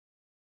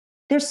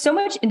there's so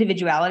much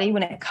individuality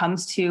when it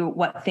comes to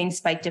what things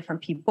spike different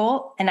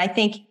people. And I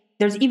think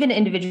there's even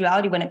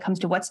individuality when it comes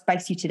to what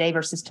spikes you today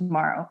versus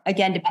tomorrow.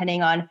 Again,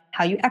 depending on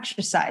how you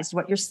exercise,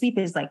 what your sleep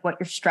is like, what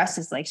your stress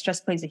is like. Stress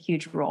plays a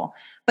huge role.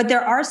 But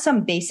there are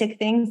some basic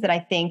things that I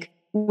think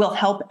will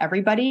help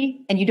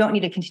everybody. And you don't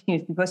need a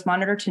continuous glucose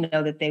monitor to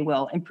know that they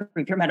will improve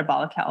your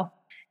metabolic health.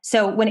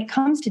 So when it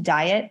comes to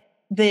diet,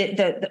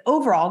 the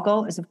overall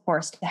goal is, of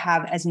course, to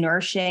have as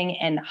nourishing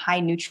and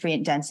high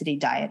nutrient density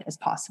diet as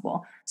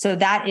possible. So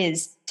that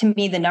is, to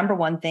me, the number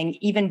one thing,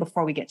 even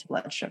before we get to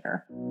blood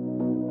sugar.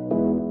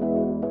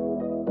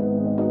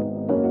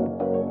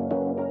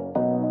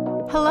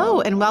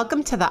 Hello, and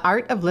welcome to the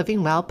Art of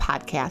Living Well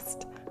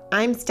podcast.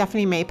 I'm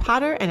Stephanie May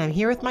Potter, and I'm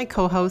here with my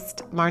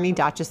co-host, Marnie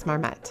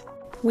Dotches-Marmette.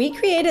 We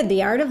created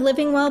the Art of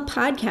Living Well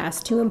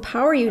podcast to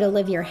empower you to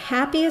live your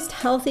happiest,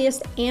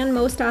 healthiest, and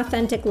most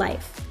authentic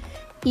life.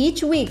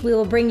 Each week, we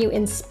will bring you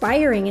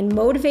inspiring and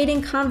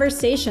motivating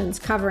conversations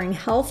covering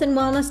health and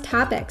wellness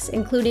topics,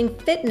 including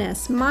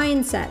fitness,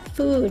 mindset,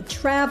 food,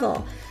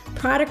 travel,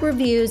 product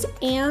reviews,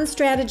 and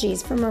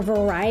strategies from a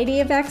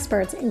variety of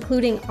experts,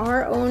 including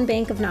our own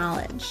bank of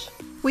knowledge.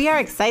 We are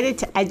excited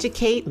to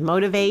educate,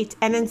 motivate,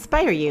 and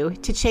inspire you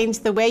to change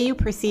the way you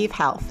perceive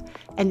health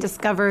and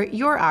discover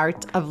your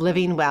art of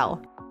living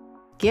well.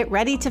 Get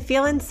ready to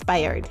feel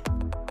inspired.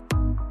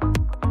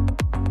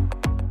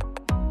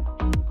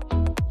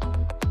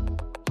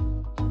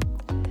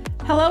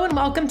 Hello and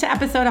welcome to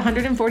episode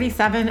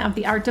 147 of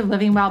the Art of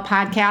Living Well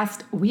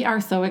podcast. We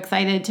are so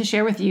excited to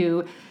share with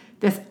you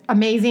this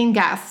amazing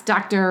guest,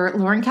 Dr.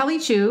 Lauren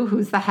Kelley-Chew,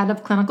 who's the head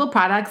of clinical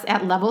products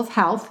at Levels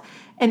Health.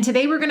 And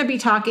today we're going to be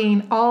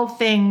talking all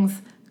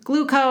things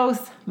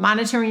glucose,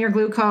 monitoring your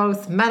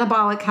glucose,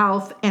 metabolic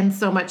health, and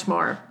so much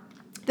more.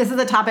 This is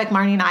a topic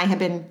Marnie and I have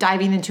been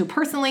diving into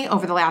personally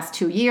over the last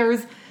 2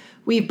 years.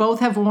 We both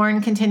have worn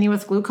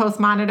continuous glucose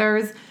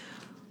monitors,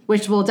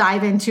 which we'll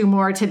dive into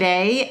more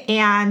today,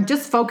 and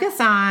just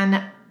focus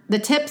on the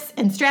tips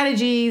and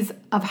strategies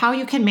of how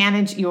you can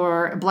manage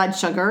your blood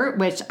sugar,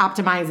 which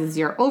optimizes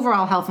your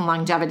overall health and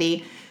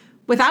longevity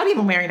without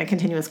even wearing a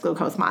continuous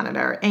glucose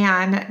monitor.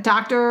 And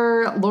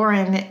Dr.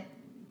 Lauren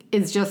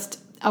is just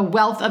a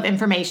wealth of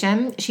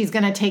information. She's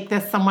going to take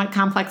this somewhat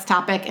complex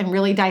topic and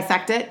really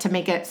dissect it to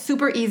make it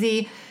super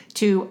easy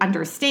to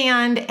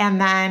understand, and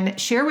then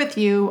share with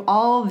you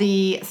all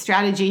the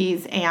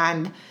strategies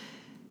and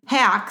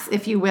hacks,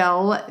 if you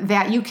will,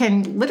 that you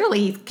can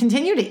literally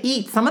continue to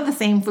eat some of the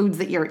same foods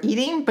that you're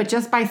eating, but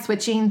just by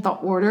switching the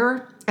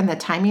order and the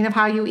timing of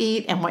how you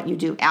eat and what you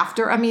do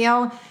after a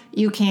meal,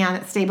 you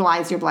can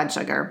stabilize your blood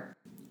sugar.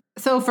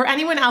 So for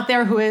anyone out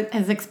there who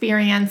has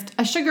experienced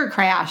a sugar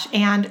crash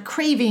and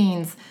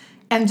cravings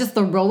and just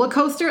the roller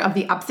coaster of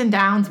the ups and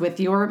downs with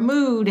your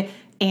mood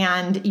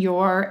and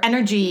your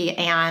energy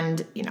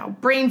and,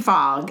 brain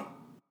fog,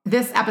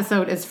 this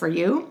episode is for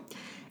you.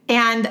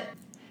 And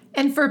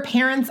for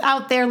parents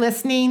out there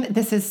listening,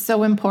 this is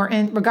so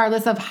important,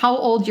 regardless of how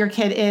old your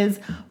kid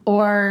is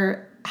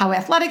or how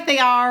athletic they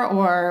are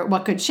or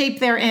what good shape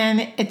they're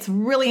in. It's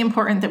really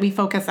important that we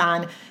focus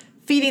on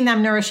feeding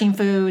them nourishing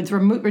foods,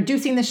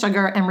 reducing the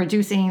sugar, and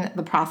reducing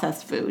the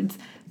processed foods,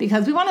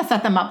 because we want to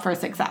set them up for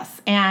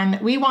success. And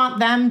we want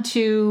them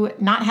to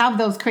not have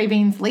those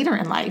cravings later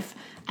in life.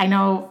 I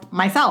know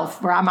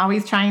myself, where I'm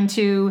always trying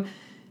to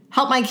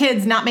help my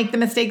kids not make the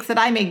mistakes that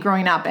I made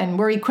growing up, and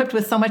we're equipped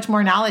with so much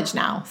more knowledge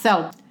now.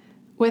 So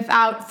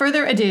without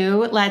further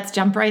ado, let's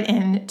jump right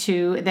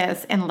into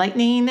this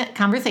enlightening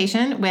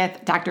conversation with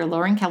Dr.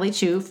 Lauren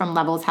Kelley-Chew from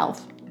Levels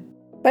Health.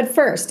 But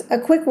first, a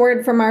quick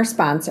word from our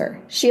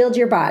sponsor, Shield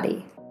Your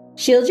Body.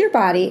 Shield Your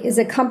Body is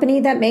a company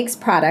that makes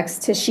products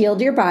to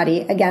shield your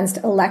body against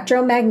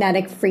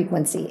electromagnetic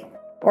frequency,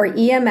 or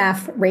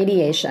EMF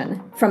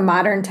radiation, from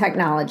modern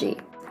technology.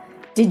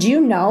 Did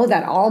you know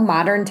that all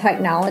modern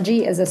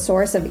technology is a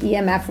source of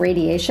EMF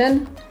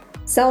radiation?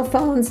 Cell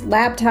phones,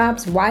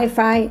 laptops,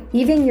 Wi-Fi,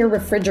 even your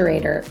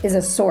refrigerator is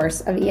a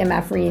source of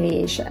EMF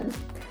radiation.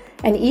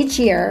 And each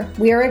year,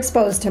 we are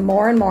exposed to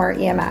more and more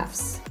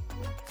EMFs.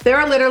 There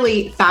are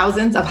literally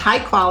thousands of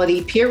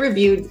high-quality,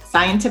 peer-reviewed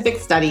scientific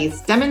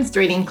studies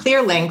demonstrating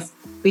clear links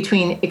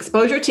between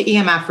exposure to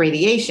EMF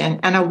radiation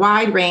and a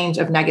wide range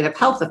of negative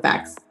health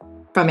effects,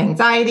 from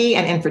anxiety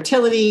and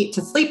infertility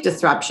to sleep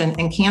disruption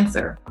and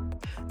cancer.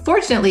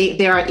 Fortunately,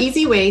 there are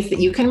easy ways that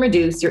you can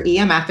reduce your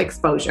EMF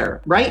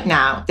exposure right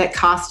now that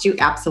cost you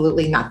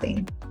absolutely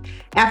nothing.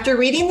 After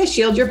reading the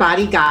Shield Your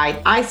Body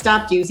guide, I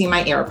stopped using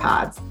my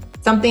AirPods,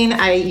 something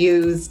I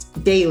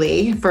used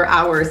daily for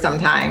hours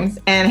sometimes,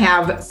 and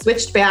have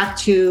switched back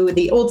to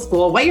the old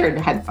school wired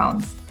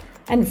headphones.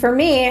 And for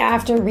me,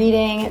 after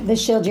reading the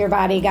Shield Your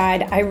Body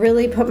guide, I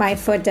really put my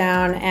foot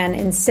down and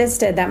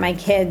insisted that my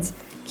kids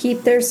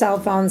keep their cell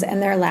phones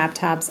and their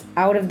laptops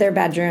out of their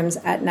bedrooms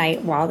at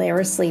night while they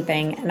were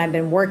sleeping. And I've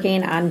been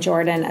working on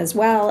Jordan as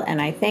well.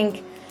 And I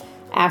think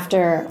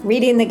after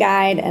reading the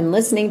guide and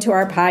listening to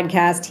our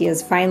podcast, he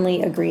has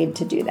finally agreed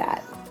to do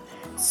that.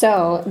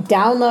 So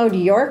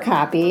download your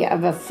copy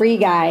of a free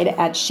guide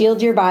at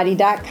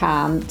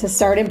shieldyourbody.com to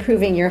start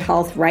improving your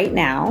health right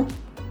now.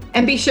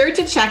 And be sure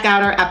to check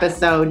out our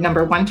episode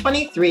number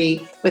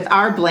 123 with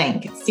our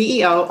Blank,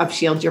 CEO of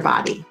Shield Your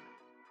Body.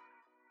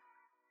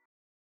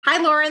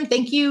 Hi, Lauren.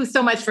 Thank you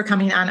so much for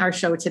coming on our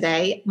show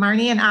today.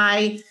 Marnie and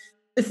I,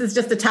 this is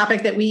just a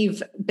topic that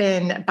we've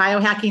been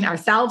biohacking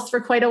ourselves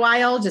for quite a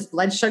while, just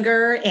blood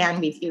sugar, and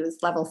we've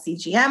used level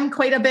CGM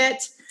quite a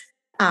bit,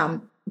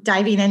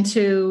 diving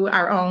into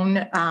our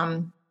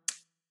own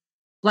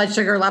blood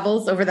sugar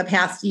levels over the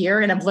past year,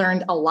 and have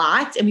learned a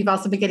lot. And we've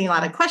also been getting a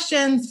lot of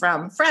questions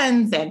from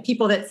friends and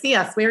people that see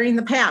us wearing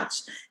the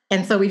patch.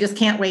 And so we just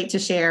can't wait to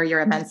share your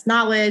immense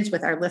knowledge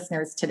with our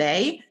listeners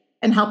today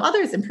and help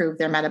others improve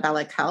their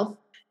metabolic health.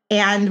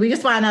 And we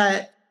just want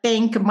to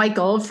thank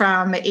Michael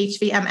from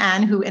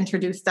HVMN who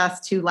introduced us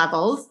to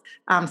Levels.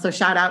 So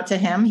shout out to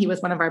him. He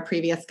was one of our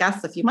previous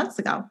guests a few months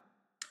ago.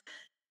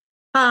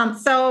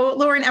 So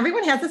Lauren,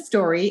 everyone has a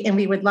story, and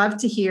we would love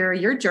to hear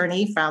your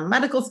journey from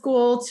medical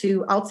school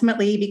to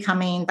ultimately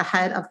becoming the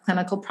head of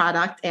clinical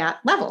product at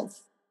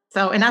Levels.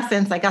 So in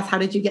essence, I guess, how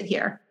did you get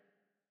here?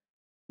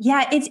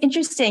 Yeah, it's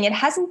interesting. It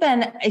hasn't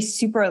been a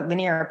super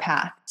linear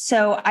path.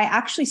 So I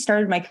actually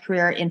started my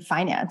career in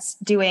finance,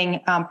 doing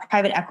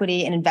private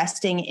equity and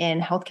investing in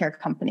healthcare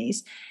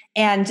companies.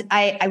 And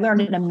I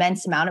learned an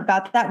immense amount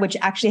about that, which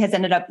actually has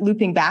ended up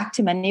looping back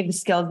to many of the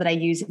skills that I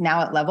use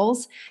now at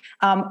Levels.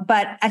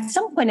 But at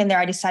some point in there,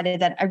 I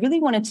decided that I really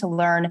wanted to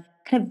learn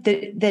kind of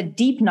the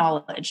deep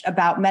knowledge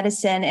about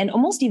medicine, and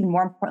almost even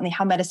more importantly,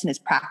 how medicine is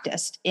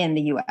practiced in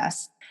the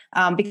US.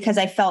 Because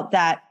I felt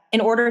that in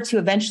order to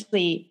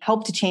eventually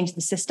help to change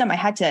the system, I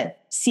had to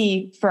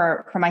see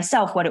for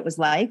myself what it was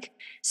like.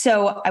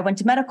 So I went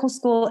to medical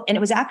school, and it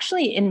was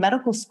actually in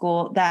medical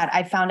school that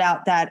I found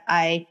out that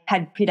I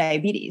had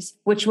prediabetes,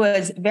 which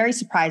was very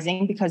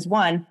surprising because,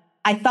 one,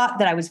 I thought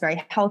that I was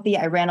very healthy.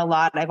 I ran a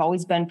lot. I've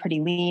always been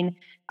pretty lean.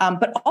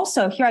 But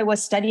also here I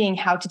was studying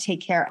how to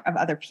take care of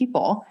other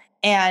people.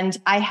 And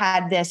I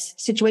had this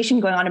situation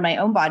going on in my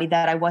own body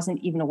that I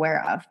wasn't even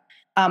aware of.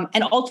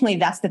 And ultimately,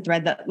 that's the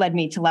thread that led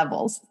me to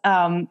Levels.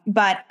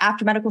 But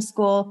after medical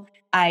school,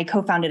 I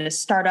co-founded a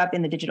startup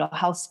in the digital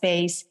health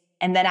space,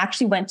 and then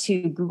actually went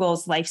to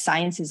Google's life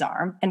sciences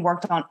arm and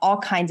worked on all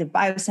kinds of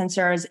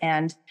biosensors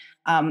and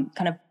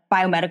kind of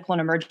biomedical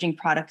and emerging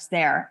products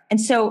there. And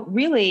so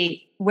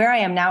really where I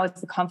am now is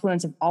the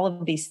confluence of all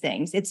of these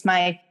things. It's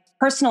my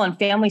personal and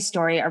family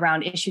story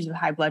around issues with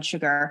high blood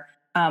sugar,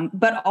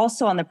 but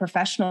also on the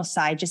professional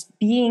side, just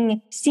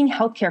seeing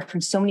healthcare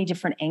from so many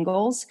different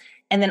angles,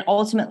 and then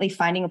ultimately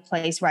finding a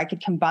place where I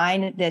could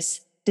combine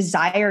this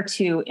desire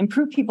to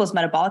improve people's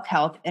metabolic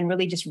health and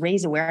really just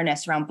raise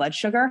awareness around blood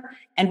sugar,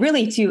 and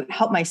really to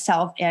help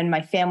myself and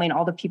my family and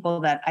all the people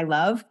that I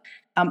love,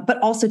 but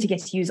also to get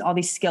to use all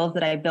these skills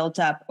that I built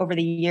up over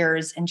the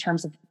years in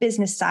terms of the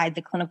business side,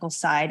 the clinical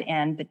side,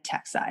 and the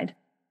tech side.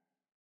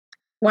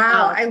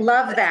 Wow, I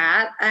love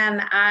that.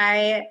 And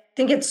I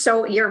think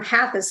your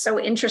path is so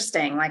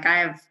interesting. Like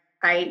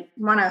I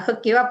want to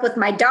hook you up with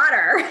my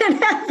daughter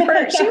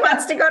and she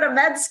wants to go to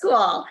med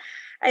school.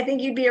 I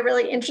think you'd be a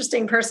really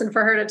interesting person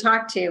for her to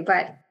talk to.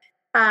 But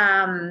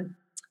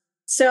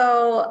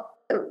so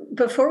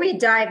before we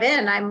dive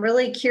in, I'm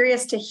really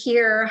curious to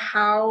hear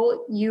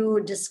how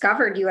you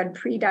discovered you had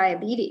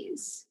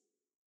prediabetes.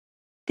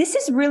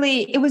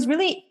 It was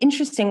really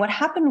interesting. What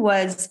happened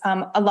was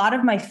a lot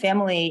of my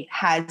family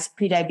has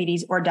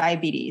prediabetes or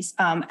diabetes,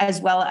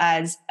 as well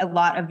as a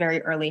lot of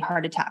very early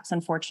heart attacks,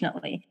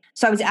 unfortunately.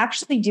 So I was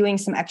actually doing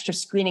some extra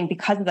screening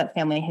because of that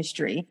family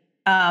history.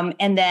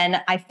 And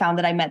then I found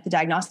that I met the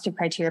diagnostic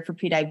criteria for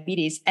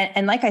prediabetes.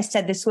 And like I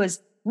said, this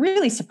was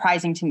really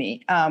surprising to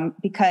me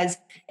because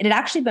it had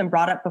actually been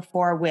brought up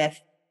before with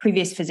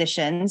previous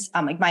physicians,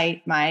 like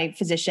my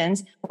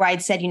physicians, where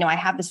I'd said, I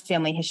have this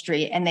family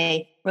history, and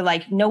they were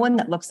like, no one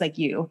that looks like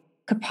you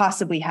could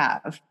possibly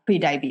have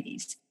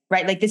prediabetes,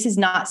 right? Like, this is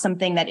not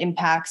something that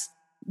impacts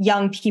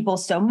young people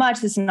so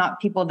much. This is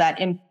not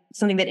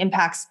something that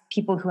impacts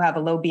people who have a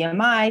low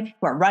BMI,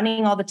 who are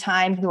running all the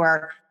time, who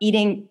are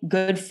eating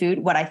good food,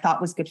 what I thought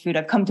was good food.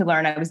 I've come to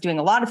learn I was doing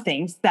a lot of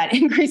things that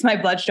increase my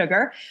blood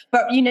sugar,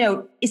 but,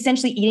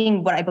 essentially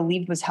eating what I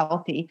believed was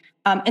healthy.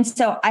 And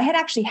so I had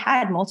actually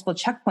had multiple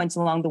checkpoints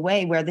along the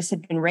way where this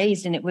had been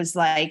raised, and it was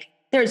like,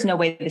 there's no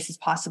way this is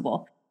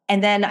possible.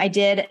 And then I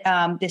did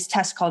this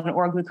test called an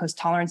oral glucose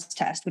tolerance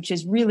test, which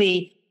is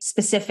really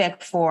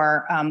specific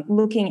for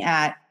looking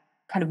at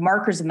kind of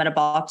markers of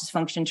metabolic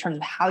dysfunction in terms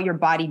of how your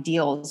body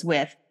deals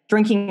with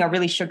drinking a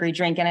really sugary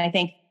drink. And I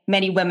think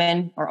many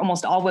women, or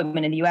almost all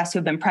women in the US who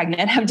have been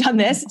pregnant, have done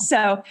this.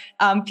 So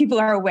people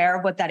are aware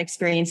of what that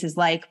experience is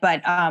like.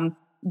 But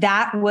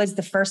that was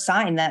the first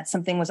sign that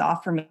something was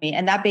off for me.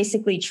 And that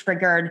basically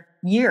triggered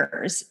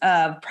years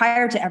of,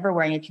 prior to ever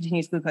wearing a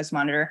continuous glucose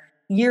monitor,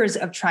 years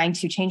of trying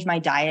to change my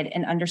diet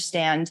and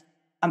understand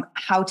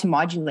how to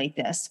modulate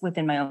this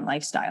within my own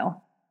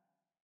lifestyle.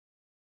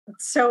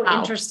 It's so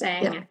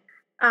interesting. Yeah.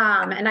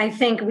 And I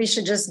think we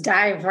should just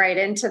dive right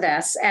into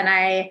this.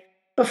 And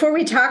before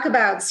we talk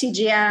about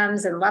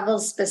CGMs and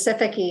levels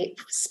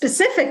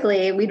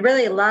specifically, we'd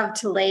really love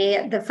to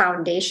lay the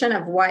foundation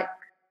of what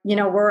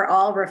we're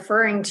all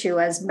referring to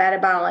as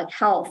metabolic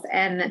health,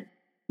 and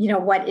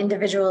what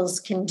individuals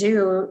can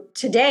do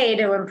today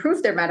to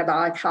improve their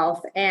metabolic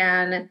health.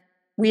 And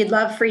we'd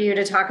love for you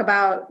to talk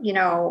about,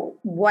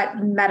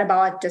 what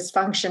metabolic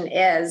dysfunction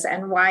is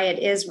and why it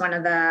is one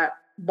of the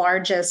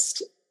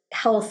largest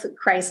health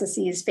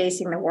crises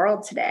facing the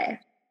world today.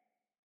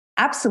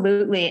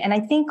 Absolutely. And I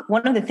think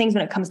one of the things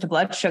when it comes to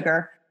blood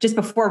sugar, just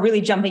before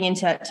really jumping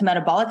into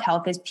metabolic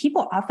health, is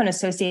people often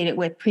associate it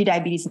with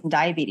prediabetes and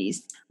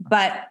diabetes.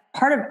 But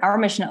part of our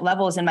mission at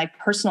Levels and my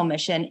personal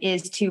mission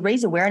is to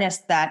raise awareness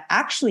that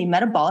actually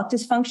metabolic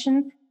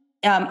dysfunction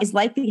is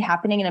likely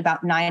happening in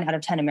about 9 out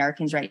of 10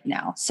 Americans right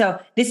now. So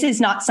this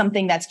is not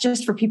something that's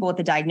just for people with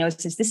the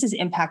diagnosis. This is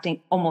impacting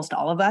almost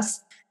all of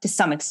us to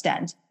some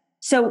extent.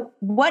 So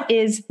what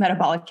is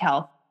metabolic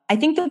health? I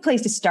think the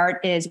place to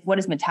start is, what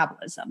is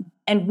metabolism?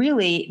 And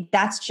really,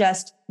 that's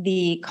just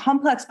the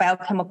complex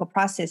biochemical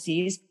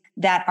processes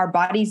that our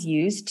bodies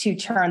use to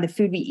turn the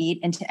food we eat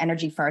into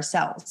energy for our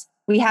cells.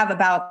 We have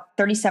about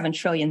 37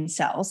 trillion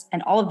cells,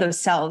 and all of those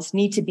cells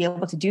need to be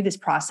able to do this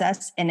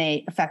process in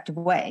an effective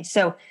way.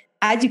 So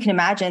as you can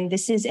imagine,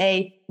 this is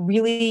a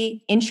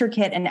really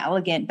intricate and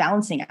elegant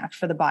balancing act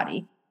for the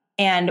body.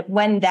 And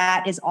when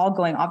that is all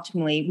going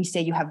optimally, we say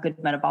you have good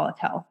metabolic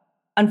health.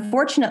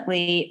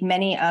 Unfortunately,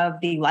 many of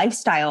the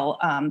lifestyle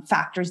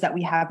factors that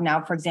we have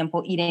now, for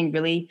example, eating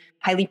really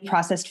highly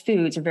processed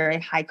foods or very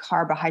high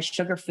carb or high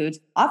sugar foods,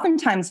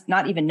 oftentimes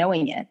not even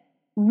knowing it,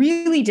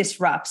 really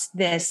disrupts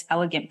this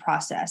elegant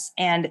process.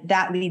 And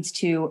that leads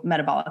to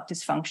metabolic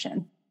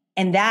dysfunction.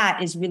 And that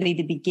is really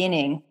the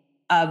beginning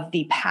of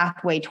the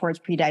pathway towards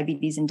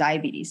prediabetes and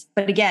diabetes.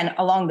 But again,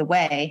 along the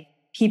way,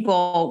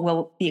 people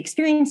will be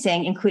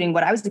experiencing, including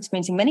what I was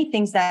experiencing, many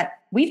things that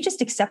we've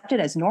just accepted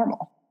as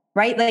normal.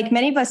 Right? Like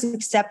many of us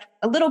accept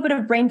a little bit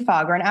of brain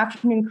fog or an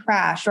afternoon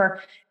crash or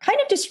kind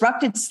of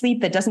disrupted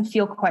sleep that doesn't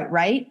feel quite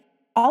right.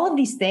 All of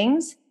these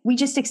things we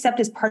just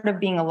accept as part of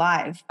being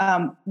alive.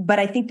 But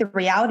I think the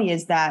reality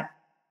is that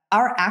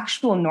our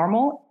actual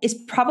normal is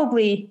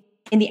probably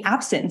in the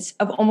absence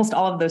of almost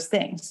all of those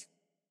things.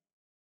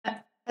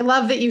 I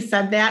love that you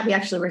said that. We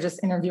actually were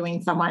just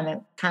interviewing someone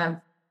that kind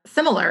of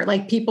similar,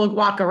 like people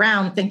walk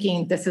around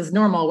thinking this is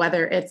normal,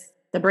 whether it's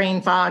the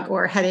brain fog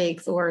or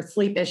headaches or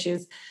sleep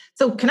issues.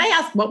 So can I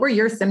ask, what were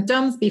your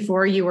symptoms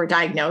before you were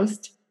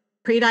diagnosed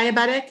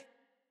pre-diabetic?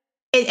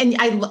 And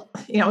I,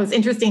 it was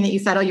interesting that you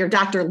said, your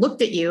doctor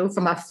looked at you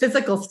from a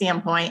physical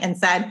standpoint and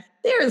said,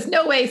 there is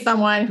no way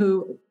someone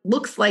who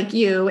looks like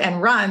you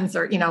and runs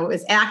or,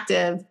 is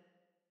active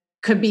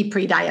could be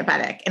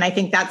pre-diabetic. And I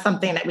think that's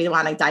something that we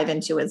want to dive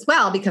into as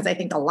well, because I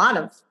think a lot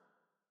of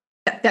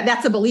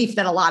that's a belief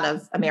that a lot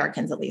of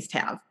Americans at least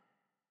have.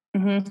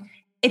 Mm-hmm.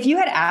 If you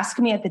had asked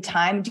me at the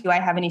time, do I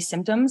have any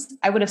symptoms?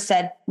 I would have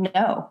said,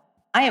 no,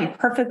 I am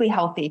perfectly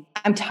healthy.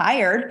 I'm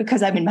tired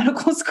because I'm in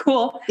medical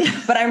school,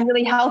 but I'm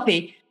really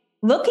healthy.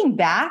 Looking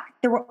back,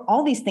 there were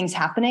all these things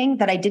happening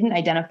that I didn't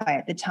identify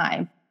at the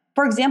time.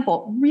 For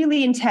example,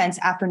 really intense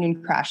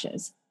afternoon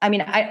crashes. I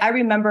mean, I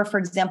remember, for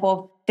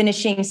example,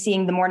 finishing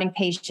seeing the morning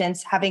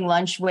patients, having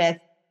lunch with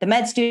the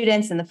med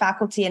students and the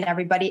faculty and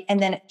everybody,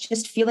 and then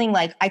just feeling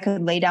like I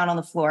could lay down on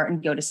the floor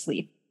and go to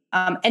sleep.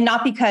 And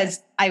not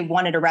because I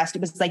wanted a rest.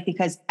 It was like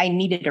because I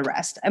needed a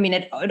rest. I mean,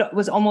 it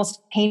was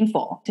almost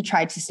painful to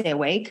try to stay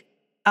awake.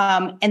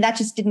 And that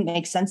just didn't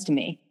make sense to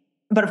me.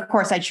 But of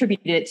course, I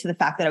attributed it to the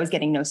fact that I was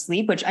getting no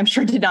sleep, which I'm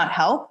sure did not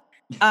help.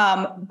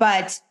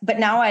 But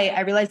now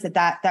I realized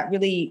that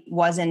really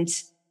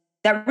wasn't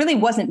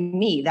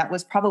me. That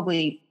was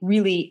probably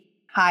really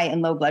high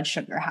and low blood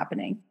sugar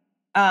happening.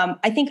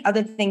 I think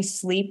other things,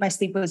 sleep, my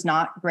sleep was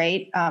not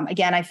great.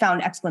 Again, I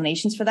found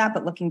explanations for that,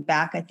 but looking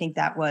back, I think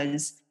that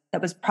was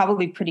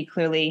probably pretty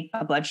clearly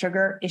a blood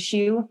sugar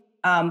issue.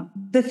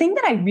 The thing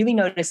that I really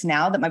notice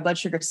now that my blood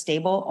sugar is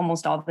stable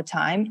almost all the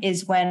time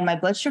is when my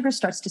blood sugar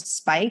starts to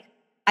spike,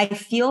 I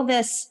feel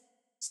this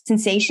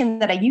sensation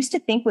that I used to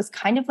think was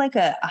kind of like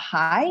a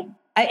high.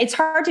 It's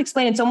hard to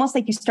explain. It's almost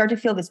like you start to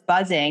feel this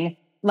buzzing,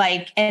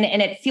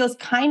 and it feels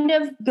kind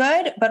of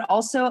good, but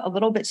also a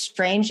little bit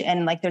strange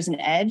and like there's an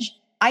edge.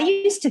 I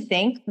used to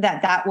think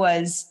that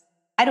was,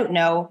 I don't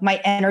know, my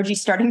energy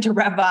starting to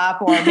rev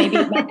up, or maybe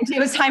it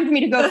was time for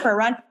me to go for a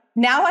run.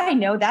 Now I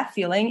know that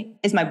feeling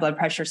is my blood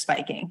pressure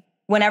spiking.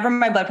 Whenever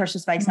my blood pressure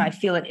spikes, now I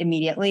feel it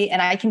immediately,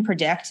 and I can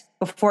predict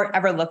before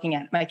ever looking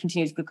at my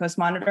continuous glucose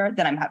monitor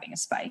that I'm having a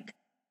spike.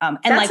 And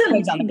that's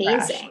like on the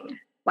amazing. crash.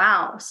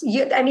 Wow.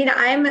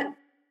 I'm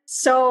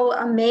so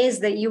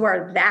amazed that you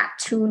are that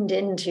tuned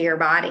into your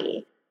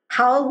body.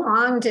 How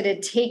long did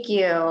it take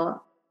you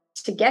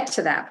to get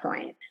to that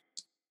point?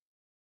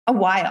 A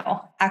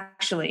while,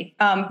 actually,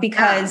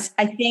 because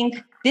I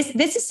think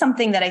this is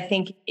something that I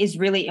think is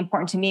really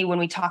important to me when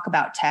we talk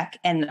about tech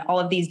and all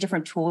of these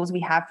different tools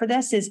we have for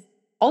this. Is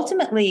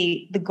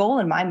ultimately the goal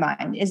in my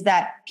mind is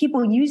that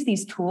people use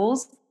these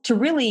tools to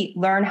really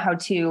learn how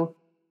to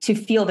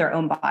feel their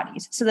own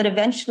bodies, so that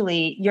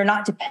eventually you're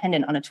not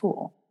dependent on a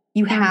tool.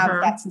 You have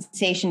that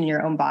sensation in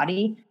your own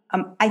body.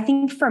 I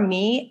think for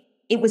me,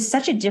 it was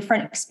such a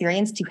different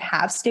experience to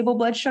have stable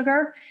blood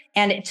sugar.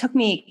 And it took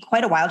me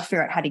quite a while to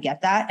figure out how to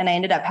get that. And I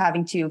ended up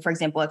having to, for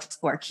example,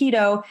 explore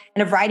keto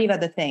and a variety of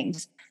other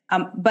things.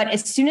 But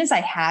as soon as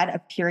I had a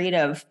period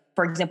of,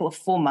 for example, a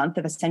full month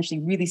of essentially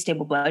really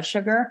stable blood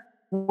sugar,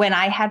 when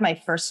I had my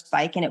first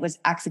spike, and it was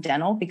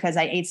accidental because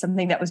I ate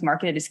something that was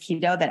marketed as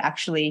keto that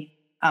actually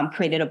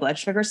created a blood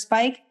sugar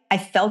spike, I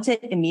felt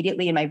it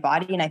immediately in my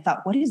body. And I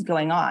thought, what is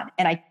going on?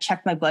 And I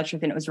checked my blood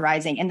sugar and it was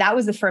rising. And that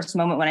was the first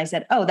moment when I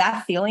said, oh,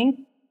 that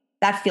feeling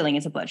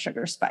is a blood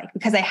sugar spike,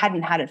 because I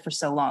hadn't had it for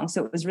so long.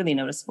 So it was really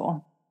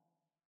noticeable.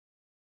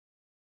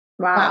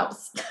 Wow.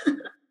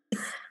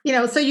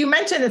 So you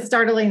mentioned a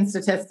startling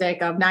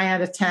statistic of 9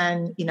 out of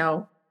 10,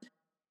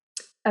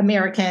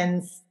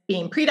 Americans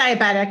being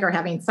pre-diabetic or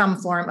having some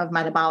form of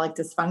metabolic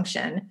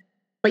dysfunction.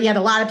 But yet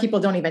a lot of people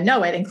don't even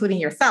know it, including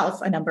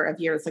yourself a number of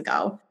years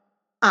ago.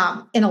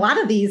 And a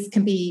lot of these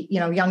can be,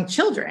 young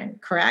children,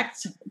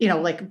 correct?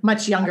 Like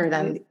much younger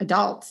than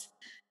adults.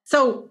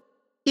 So,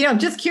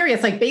 just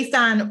curious, like based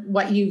on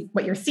what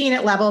you're seeing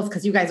at levels,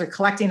 because you guys are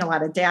collecting a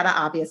lot of data,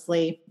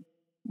 obviously,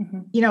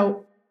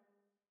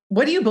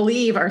 what do you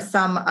believe are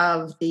some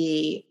of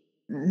the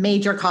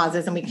major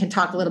causes? And we can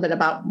talk a little bit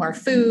about more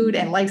food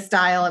and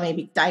lifestyle and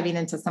maybe diving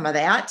into some of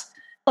that.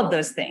 All of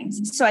those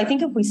things. So I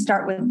think if we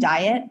start with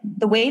diet,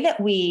 the way that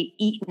we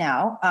eat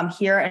now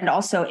here and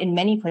also in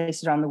many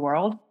places around the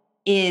world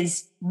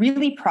is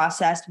really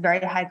processed, very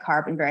high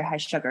carb and very high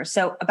sugar.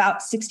 So about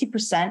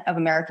 60% of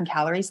American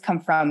calories come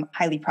from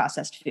highly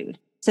processed food.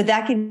 So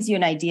that gives you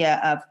an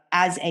idea of,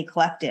 as a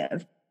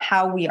collective,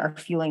 how we are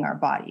fueling our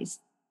bodies.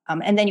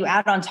 And then you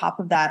add on top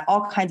of that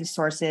all kinds of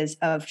sources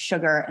of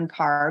sugar and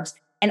carbs,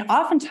 and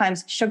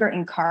oftentimes sugar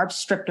and carbs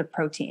stripped of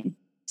protein.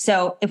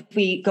 So if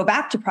we go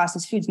back to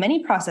processed foods,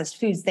 many processed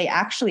foods, they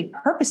actually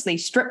purposely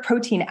strip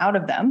protein out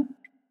of them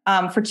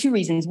for two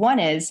reasons. One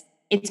is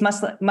it's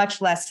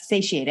much less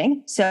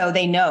satiating. So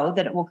they know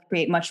that it will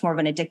create much more of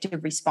an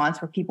addictive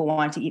response where people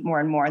want to eat more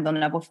and more and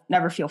they'll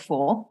never feel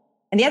full.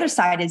 And the other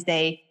side is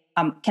they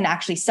can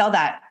actually sell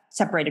that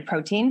separated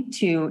protein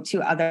to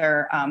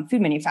other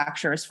food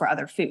manufacturers for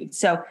other foods.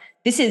 So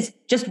this is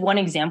just one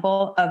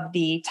example of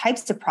the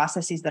types of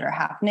processes that are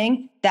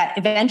happening that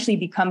eventually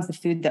becomes the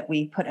food that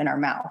we put in our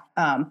mouth.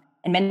 And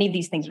many of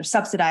these things are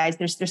subsidized.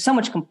 There's so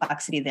much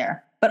complexity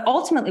there. But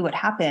ultimately what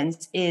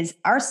happens is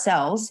our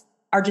cells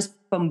are just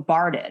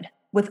bombarded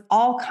with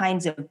all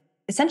kinds of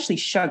essentially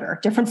sugar,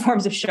 different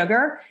forms of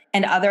sugar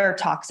and other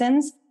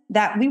toxins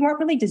that we weren't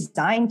really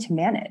designed to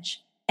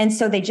manage. And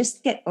so they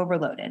just get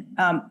overloaded.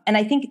 And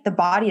I think the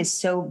body is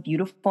so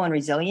beautiful and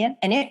resilient,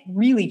 and it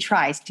really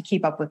tries to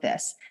keep up with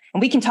this.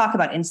 And we can talk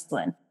about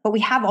insulin, but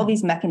we have all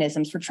these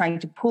mechanisms for trying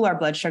to pull our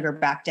blood sugar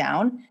back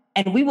down.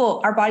 And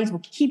our bodies will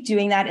keep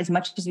doing that as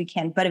much as we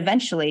can. But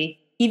eventually,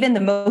 even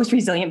the most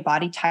resilient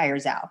body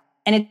tires out.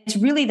 And it's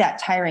really that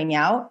tiring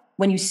out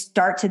when you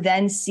start to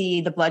then see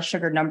the blood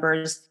sugar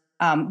numbers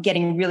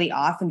getting really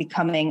off and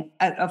becoming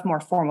a more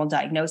formal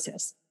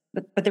diagnosis.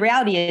 But the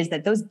reality is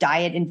that those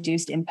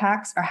diet-induced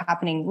impacts are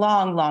happening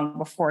long, long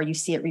before you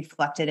see it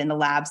reflected in the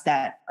labs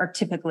that are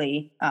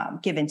typically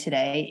given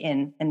today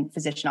in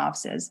physician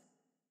offices.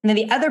 And then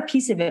the other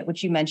piece of it,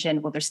 which you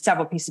mentioned, well, there's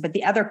several pieces, but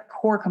the other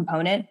core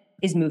component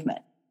is movement.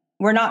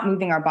 We're not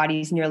moving our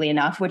bodies nearly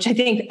enough, which I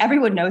think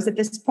everyone knows at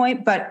this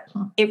point, but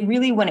it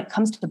really, when it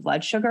comes to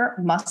blood sugar,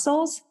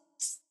 muscles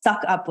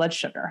suck up blood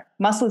sugar.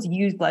 Muscles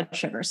use blood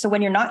sugar. So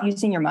when you're not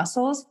using your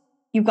muscles,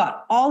 you've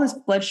got all this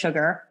blood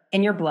sugar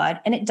in your blood,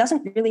 and it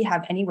doesn't really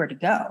have anywhere to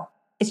go.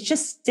 It's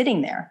just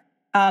sitting there.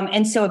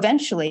 And so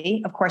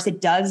eventually, of course, it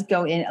does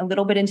go in a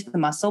little bit into the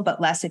muscle, but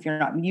less if you're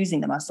not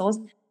using the muscles.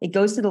 It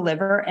goes to the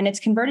liver and it's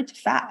converted to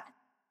fat.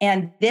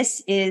 And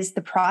this is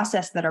the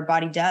process that our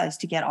body does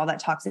to get all that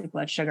toxic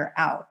blood sugar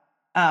out.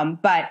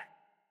 But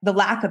the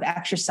lack of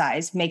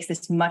exercise makes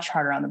this much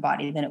harder on the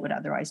body than it would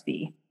otherwise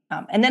be.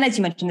 And then, as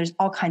you mentioned, there's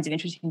all kinds of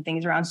interesting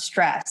things around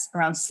stress,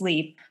 around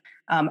sleep,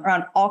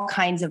 around all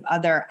kinds of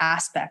other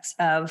aspects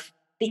of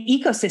the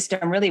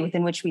ecosystem really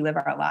within which we live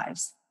our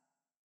lives.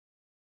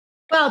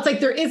 Well, it's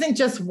like there isn't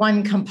just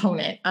one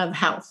component of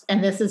health.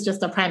 And this is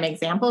just a prime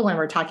example when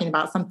we're talking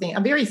about a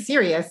very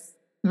serious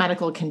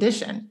medical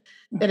condition,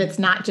 that it's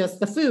not just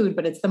the food,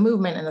 but it's the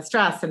movement and the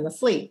stress and the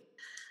sleep.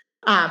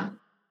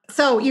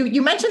 So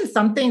you mentioned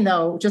something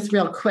though, just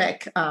real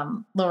quick,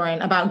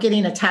 Lauren, about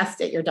getting a test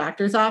at your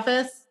doctor's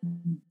office.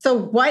 So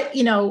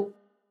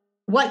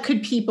what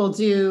could people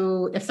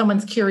do if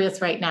someone's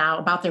curious right now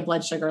about their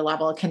blood sugar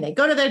level? Can they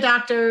go to their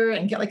doctor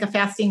and get like a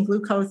fasting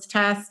glucose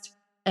test?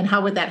 And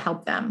how would that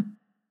help them?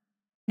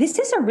 This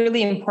is a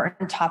really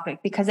important topic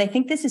because I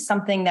think this is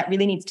something that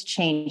really needs to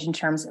change in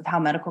terms of how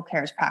medical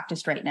care is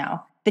practiced right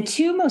now. The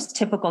two most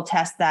typical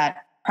tests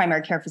that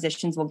primary care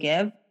physicians will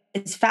give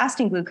is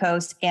fasting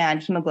glucose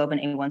and hemoglobin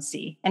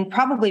A1C. And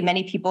probably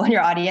many people in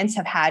your audience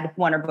have had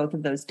one or both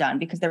of those done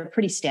because they're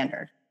pretty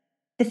standard.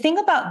 The thing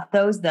about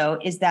those, though,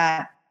 is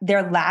that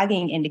they're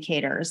lagging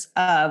indicators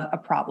of a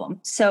problem.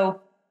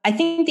 So I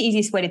think the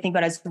easiest way to think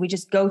about it is we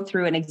just go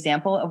through an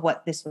example of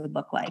what this would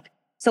look like.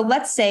 So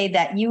let's say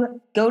that you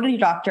go to your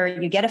doctor,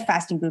 you get a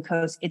fasting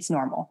glucose, it's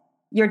normal.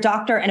 Your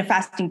doctor and a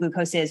fasting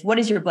glucose is, what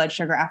is your blood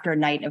sugar after a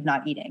night of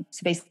not eating?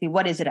 So basically,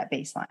 what is it at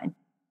baseline?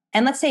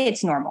 And let's say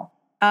it's normal.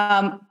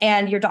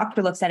 And your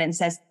doctor looks at it and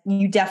says,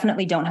 you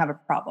definitely don't have a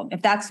problem.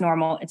 If that's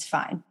normal, it's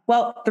fine.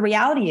 Well, the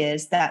reality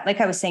is that,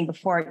 like I was saying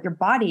before, your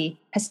body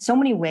has so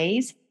many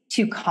ways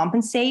to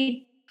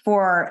compensate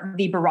for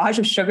the barrage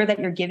of sugar that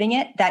you're giving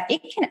it that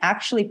it can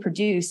actually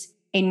produce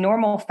a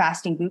normal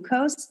fasting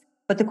glucose.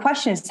 But the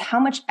question is, how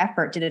much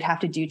effort did it have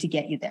to do to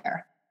get you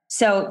there?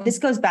 So this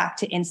goes back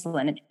to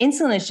insulin. And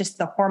insulin is just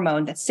the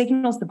hormone that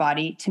signals the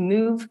body to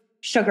move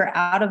sugar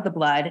out of the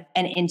blood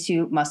and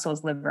into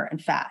muscles, liver, and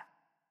fat.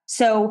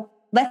 So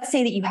let's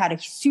say that you had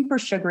a super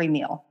sugary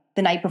meal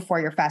the night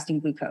before your fasting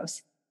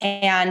glucose,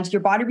 and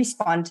your body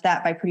responded to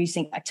that by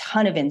producing a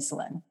ton of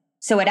insulin.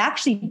 So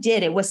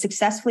it was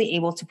successfully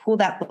able to pull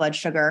that blood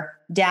sugar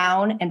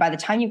down. And by the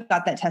time you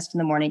got that test in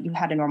the morning, you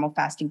had a normal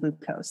fasting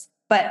glucose.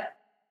 But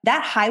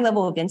that high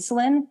level of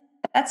insulin,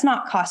 that's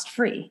not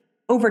cost-free.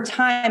 Over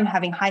time,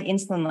 having high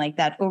insulin like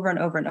that over and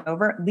over and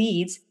over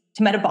leads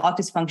to metabolic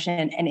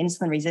dysfunction and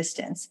insulin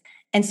resistance.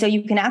 And so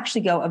you can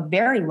actually go a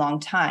very long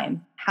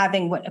time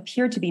having what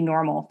appear to be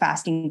normal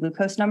fasting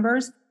glucose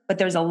numbers, but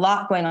there's a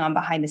lot going on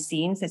behind the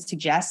scenes that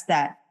suggests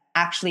that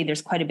actually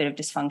there's quite a bit of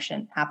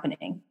dysfunction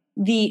happening.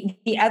 The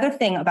other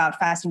thing about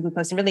fasting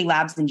glucose and really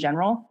labs in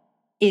general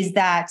is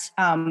that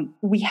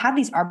we have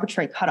these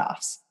arbitrary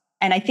cutoffs.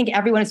 And I think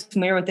everyone is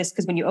familiar with this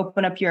because when you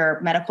open up your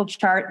medical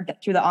chart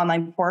through the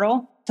online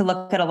portal to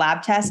look at a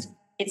lab test,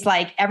 it's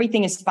like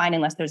everything is fine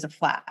unless there's a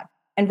flag.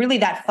 And really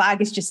that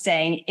flag is just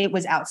saying it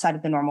was outside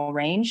of the normal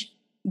range.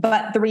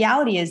 But the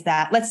reality is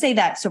that, let's say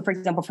that, so for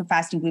example, for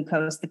fasting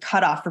glucose, the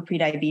cutoff for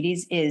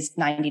prediabetes is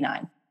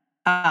 99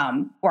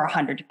 or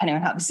 100, depending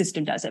on how the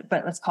system does it,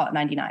 but let's call it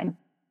 99.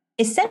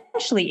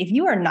 Essentially, if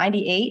you are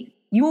 98,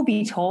 you will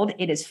be told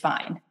it is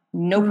fine,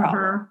 no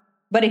problem.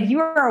 But if you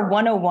are a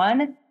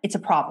 101, it's a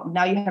problem.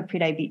 Now you have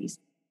prediabetes.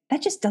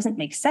 That just doesn't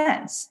make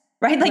sense,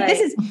 right? Like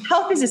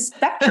health is a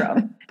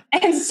spectrum.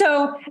 And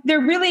so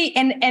they're really,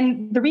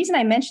 and the reason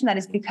I mention that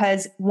is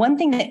because one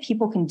thing that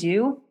people can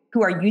do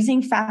who are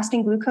using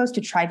fasting glucose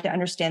to try to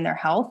understand their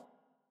health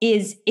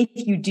is if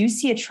you do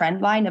see a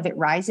trend line of it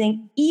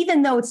rising,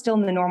 even though it's still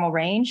in the normal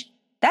range,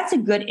 that's a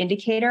good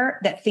indicator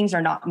that things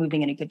are not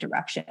moving in a good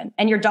direction.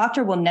 And your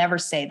doctor will never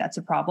say that's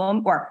a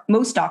problem, or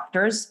most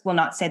doctors will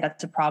not say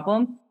that's a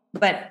problem,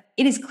 but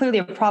it is clearly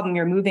a problem.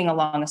 You're moving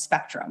along a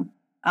spectrum.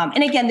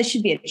 And again, this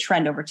should be a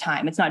trend over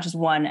time. It's not just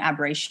one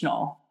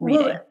aberrational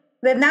reading. Well,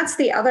 then that's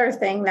the other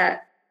thing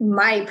that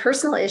my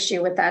personal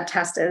issue with that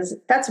test is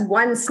that's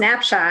one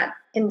snapshot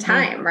in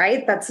time,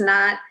 right? That's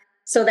not,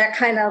 so that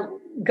kind of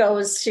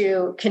goes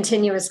to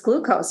continuous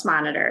glucose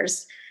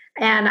monitors.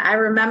 And I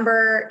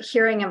remember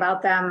hearing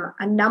about them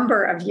a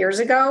number of years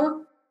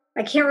ago.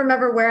 I can't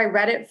remember where I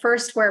read it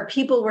first, where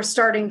people were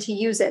starting to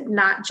use it,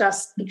 not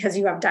just because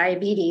you have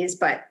diabetes,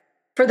 but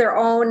for their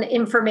own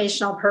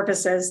informational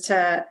purposes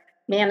to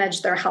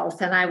manage their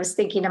health. And I was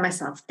thinking to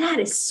myself, that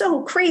is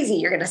so crazy.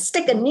 You're going to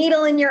stick a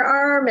needle in your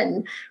arm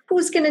and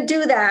who's going to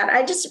do that?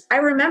 I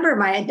remember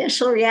my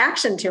initial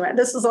reaction to it.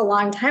 This was a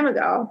long time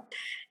ago.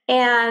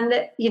 And,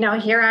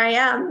 here I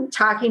am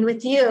talking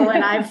with you,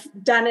 and I've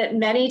done it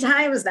many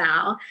times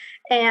now.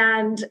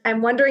 And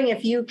I'm wondering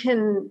if you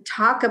can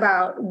talk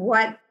about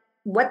what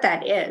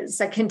that is,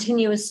 a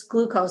continuous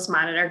glucose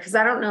monitor, because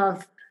I don't know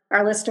if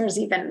our listeners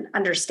even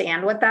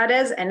understand what that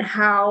is and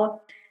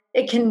how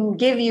it can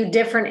give you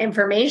different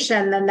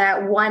information than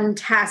that one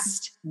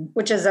test,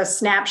 which is a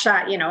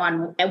snapshot,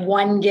 on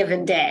one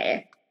given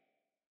day.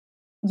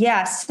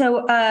 Yeah.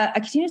 So a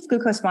continuous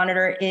glucose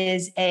monitor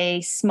is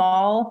a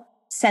small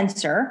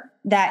sensor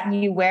that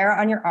you wear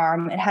on your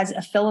arm. It has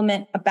a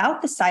filament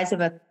about the size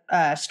of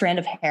a strand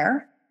of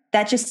hair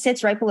that just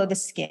sits right below the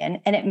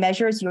skin, and it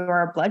measures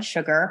your blood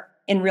sugar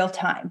in real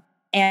time.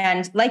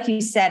 And like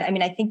you said,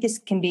 I think this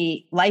can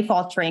be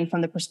life-altering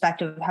from the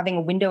perspective of having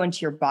a window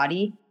into your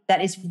body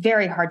that is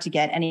very hard to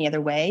get any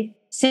other way,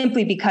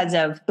 simply because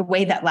of the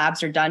way that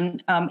labs are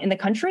done in the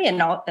country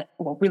and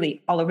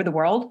really all over the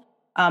world.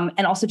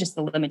 And also just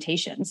the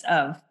limitations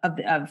of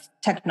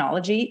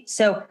technology.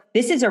 So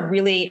this is a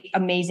really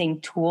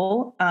amazing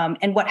tool.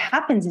 And what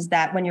happens is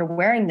that when you're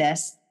wearing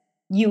this,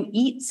 you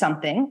eat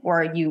something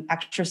or you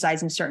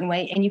exercise in a certain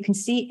way, and you can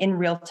see in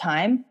real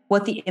time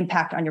what the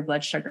impact on your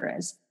blood sugar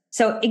is.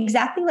 So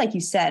exactly like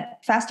you said,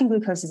 fasting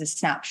glucose is a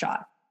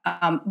snapshot.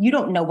 You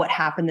don't know what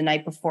happened the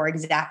night before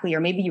exactly, or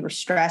maybe you were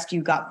stressed,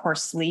 you got poor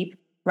sleep,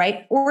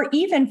 right? Or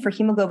even for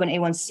hemoglobin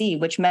A1C,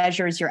 which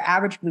measures your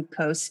average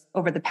glucose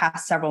over the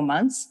past several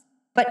months.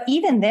 But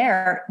even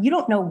there, you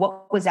don't know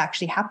what was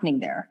actually happening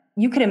there.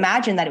 You could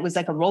imagine that it was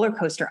like a roller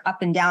coaster,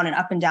 up and down and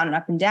up and down and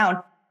up and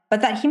down. But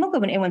that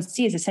hemoglobin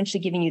A1C is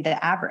essentially giving you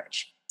the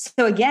average.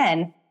 So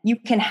again, you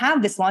can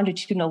have this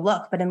longitudinal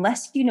look, but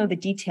unless you know the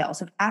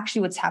details of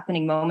actually what's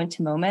happening moment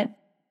to moment,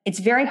 it's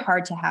very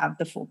hard to have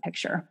the full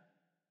picture.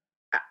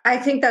 I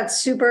think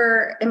that's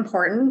super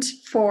important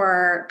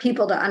for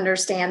people to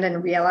understand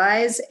and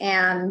realize.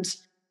 And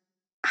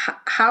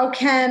how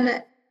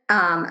can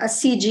a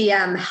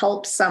CGM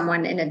help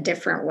someone in a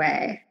different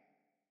way?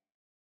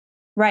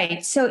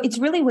 Right. So it's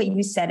really what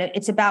you said.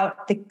 It's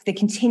about the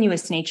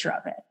continuous nature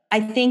of it. I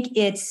think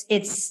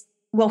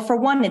well, for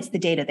one, it's the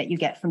data that you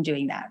get from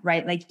doing that,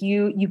 right? Like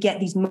you get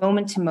these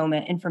moment to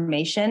moment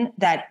information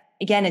that,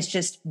 again, is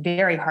just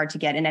very hard to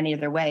get in any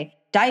other way.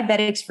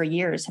 Diabetics for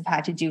years have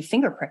had to do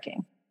finger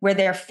pricking, where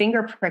they're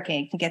finger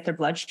pricking to get their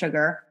blood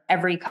sugar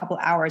every couple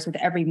hours with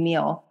every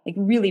meal, like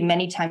really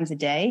many times a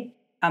day.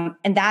 And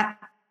that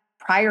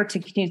prior to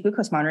continuous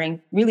glucose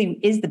monitoring really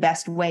is the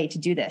best way to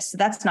do this. So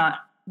that's not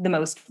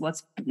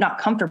it's not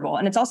comfortable.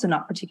 And it's also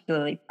not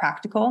particularly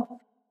practical.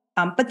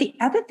 But the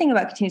other thing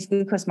about continuous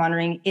glucose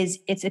monitoring is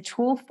it's a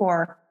tool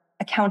for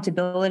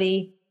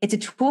accountability. It's a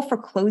tool for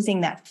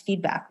closing that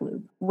feedback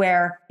loop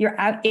where you're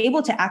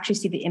able to actually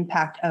see the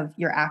impact of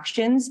your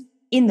actions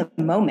in the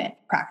moment,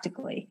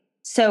 practically.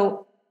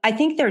 So I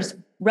think there's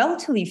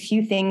relatively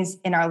few things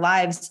in our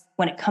lives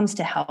when it comes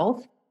to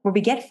health where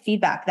we get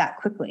feedback that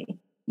quickly.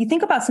 You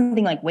think about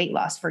something like weight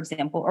loss, for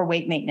example, or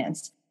weight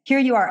maintenance. Here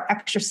you are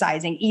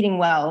exercising, eating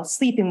well,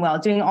 sleeping well,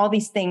 doing all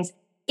these things.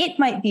 It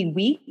might be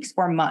weeks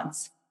or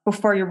months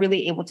before you're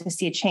really able to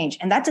see a change.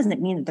 And that doesn't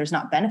mean that there's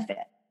not benefit.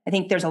 I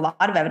think there's a lot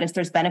of evidence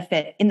there's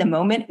benefit in the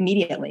moment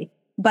immediately.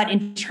 But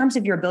in terms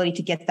of your ability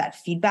to get that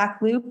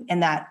feedback loop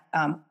and that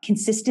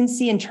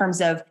consistency in terms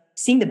of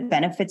seeing the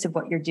benefits of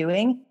what you're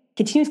doing,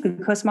 continuous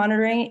glucose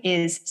monitoring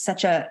is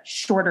such a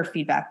shorter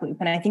feedback loop.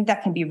 And I think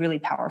that can be really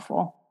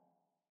powerful.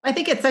 I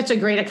think it's such a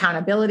great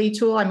accountability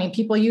tool. I mean,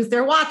 people use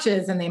their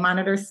watches and they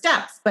monitor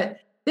steps,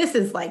 but this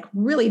is like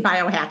really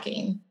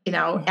biohacking,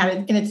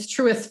 in its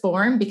truest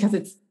form, because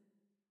it's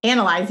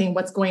analyzing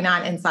what's going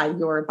on inside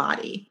your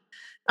body.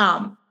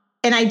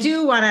 And I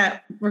do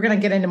we're going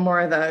to get into more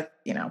of the,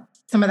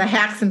 some of the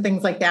hacks and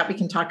things like that we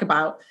can talk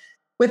about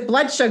with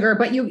blood sugar,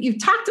 but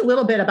you've talked a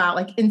little bit about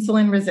like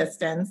insulin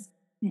resistance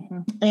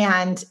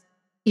and,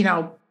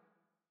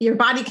 your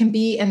body can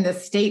be in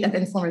this state of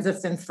insulin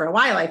resistance for a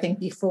while, I think,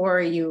 before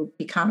you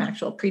become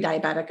actual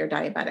pre-diabetic or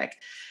diabetic.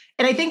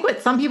 And I think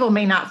what some people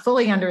may not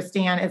fully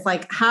understand is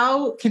like,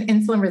 how can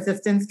insulin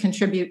resistance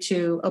contribute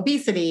to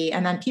obesity?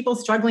 And then people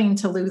struggling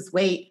to lose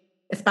weight,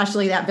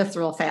 especially that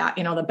visceral fat,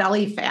 the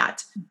belly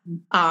fat.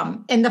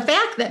 And the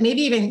fact that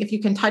maybe even if you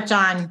can touch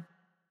on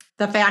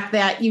the fact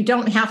that you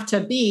don't have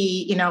to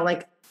be,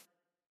 like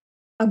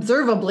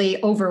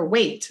observably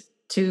overweight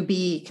to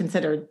be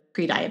considered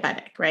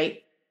pre-diabetic, right?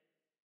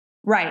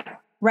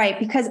 Right.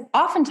 Because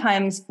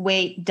oftentimes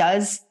weight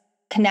does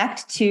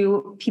connect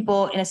to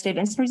people in a state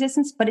of insulin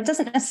resistance, but it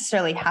doesn't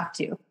necessarily have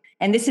to.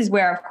 And this is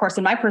where, of course,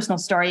 in my personal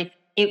story,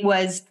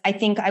 I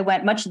think I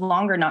went much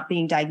longer not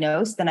being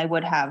diagnosed than I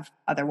would have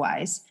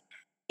otherwise.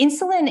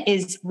 Insulin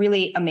is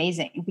really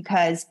amazing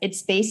because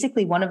it's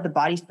basically one of the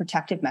body's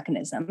protective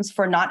mechanisms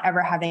for not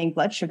ever having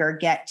blood sugar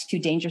get to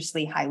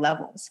dangerously high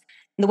levels.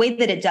 And the way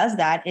that it does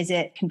that is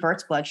it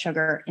converts blood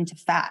sugar into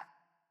fat.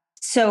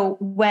 So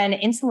when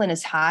insulin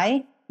is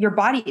high, your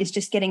body is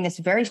just getting this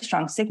very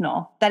strong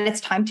signal that it's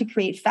time to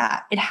create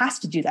fat. It has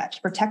to do that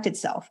to protect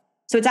itself.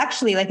 So it's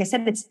actually, like I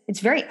said, it's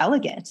very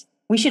elegant.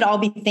 We should all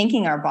be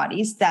thanking our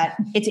bodies that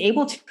it's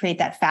able to create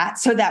that fat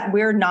so that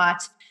we're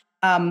not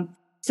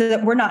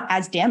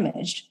as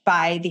damaged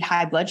by the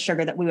high blood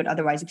sugar that we would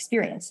otherwise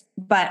experience.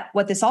 But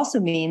what this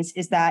also means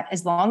is that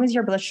as long as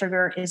your blood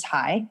sugar is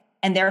high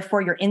and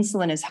therefore your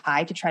insulin is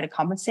high to try to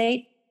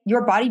compensate,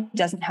 your body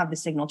doesn't have the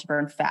signal to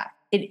burn fat.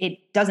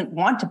 It doesn't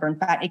want to burn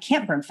fat. It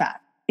can't burn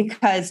fat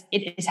because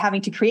it is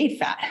having to create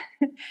fat.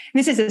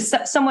 This is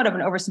somewhat of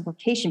an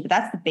oversimplification, but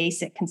that's the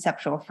basic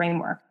conceptual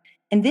framework.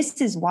 And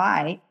this is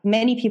why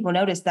many people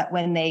notice that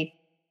when they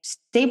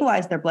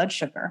stabilize their blood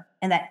sugar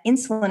and that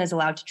insulin is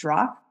allowed to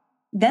drop,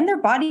 then their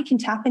body can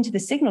tap into the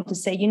signal to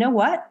say, you know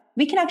what,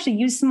 we can actually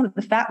use some of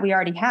the fat we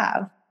already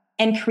have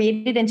and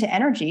create it into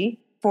energy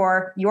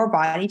for your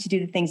body to do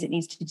the things it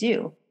needs to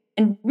do.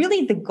 And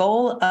really the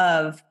goal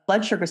of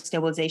blood sugar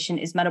stabilization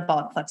is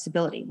metabolic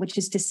flexibility, which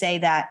is to say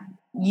that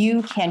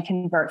you can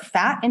convert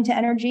fat into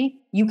energy.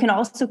 You can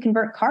also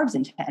convert carbs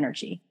into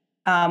energy.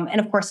 And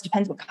of course, it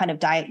depends what kind of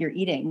diet you're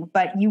eating,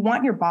 but you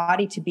want your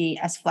body to be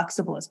as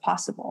flexible as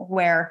possible,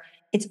 where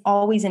it's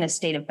always in a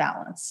state of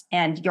balance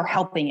and you're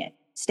helping it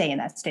stay in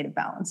that state of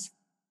balance.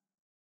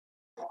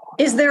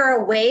 Is there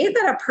a way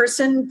that a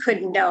person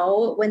could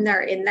know when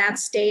they're in that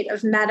state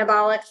of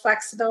metabolic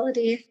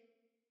flexibility?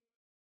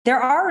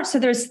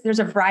 There's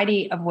a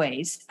variety of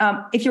ways.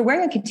 If you're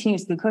wearing a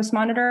continuous glucose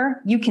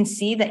monitor, you can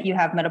see that you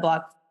have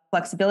metabolic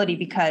flexibility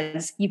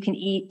because you can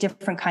eat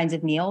different kinds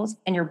of meals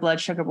and your blood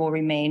sugar will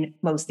remain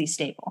mostly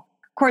stable.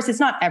 Of course, it's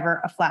not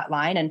ever a flat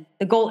line, and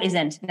the goal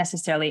isn't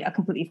necessarily a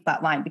completely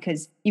flat line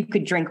because you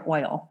could drink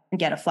oil and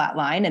get a flat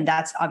line, and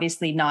that's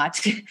obviously not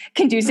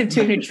conducive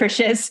to a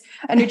nutritious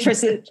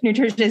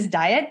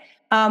diet.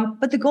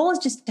 But the goal is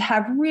just to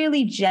have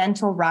really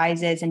gentle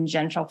rises and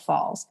gentle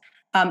falls.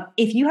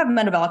 If you have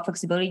metabolic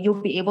flexibility,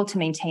 you'll be able to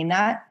maintain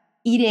that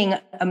eating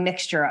a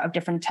mixture of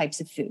different types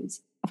of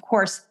foods. Of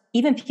course,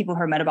 even people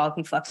who are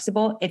metabolically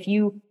flexible, if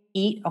you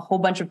eat a whole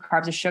bunch of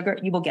carbs or sugar,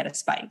 you will get a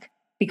spike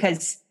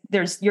because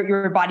there's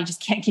your body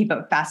just can't keep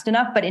up fast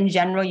enough. But in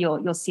general,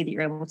 you'll see that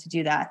you're able to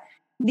do that.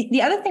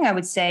 The other thing I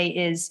would say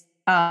is,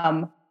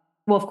 well,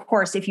 of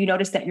course, if you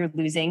notice that you're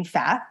losing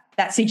fat,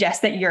 that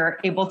suggests that you're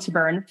able to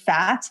burn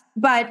fat.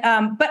 But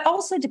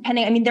also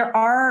depending, I mean, there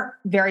are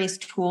various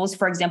tools,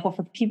 for example,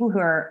 for people who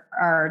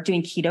are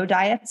doing keto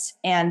diets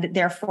and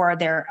therefore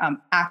they're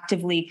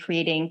actively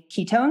creating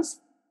ketones.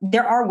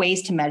 There are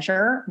ways to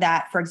measure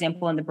that, for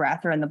example, in the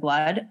breath or in the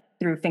blood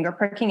through finger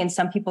pricking, and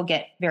some people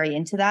get very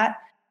into that.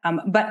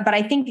 But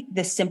I think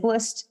the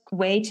simplest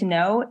way to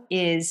know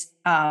is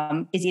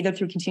either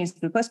through continuous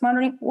glucose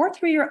monitoring or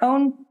through your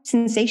own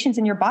sensations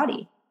in your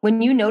body.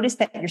 When you notice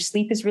that your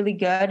sleep is really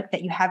good,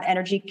 that you have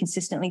energy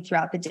consistently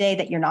throughout the day,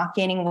 that you're not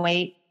gaining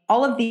weight,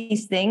 all of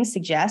these things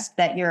suggest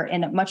that you're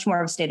in a much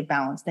more of a state of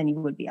balance than you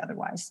would be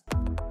otherwise.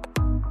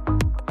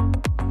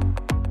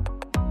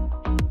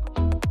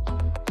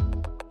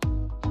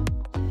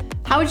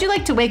 How would you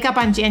like to wake up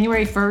on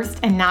January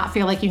 1st and not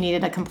feel like you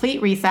needed a complete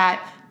reset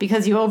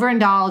because you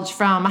overindulged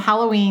from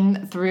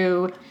Halloween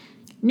through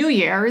New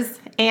Year's?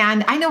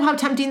 And I know how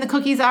tempting the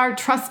cookies are.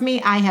 Trust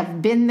me, I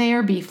have been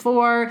there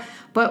before.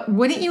 But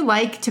wouldn't you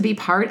like to be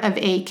part of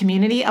a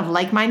community of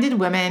like-minded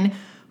women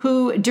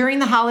who, during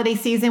the holiday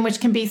season, which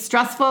can be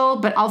stressful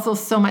but also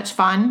so much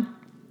fun,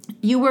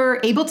 you were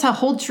able to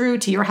hold true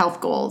to your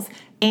health goals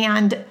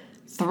and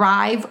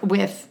thrive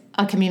with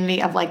a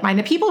community of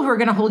like-minded people who are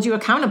going to hold you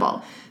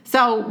accountable?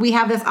 So we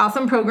have this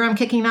awesome program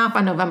kicking off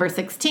on November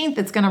 16th.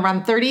 It's going to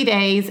run 30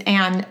 days.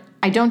 And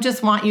I don't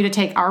just want you to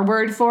take our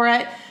word for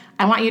it.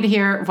 I want you to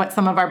hear what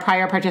some of our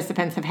prior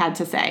participants have had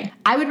to say.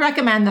 I would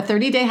recommend the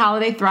 30-day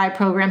Holiday Thrive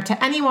program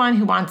to anyone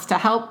who wants to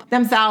help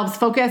themselves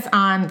focus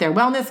on their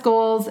wellness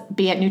goals,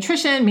 be it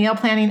nutrition, meal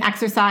planning,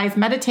 exercise,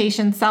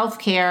 meditation,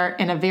 self-care,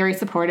 in a very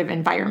supportive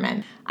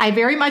environment. I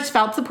very much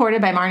felt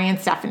supported by Marnie and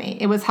Stephanie.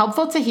 It was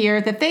helpful to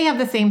hear that they have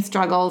the same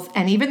struggles,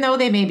 and even though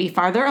they may be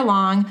farther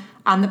along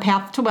on the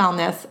path to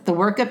wellness, the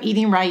work of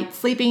eating right,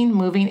 sleeping,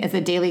 moving is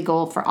a daily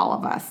goal for all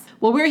of us.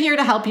 Well, we're here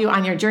to help you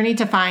on your journey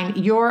to find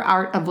your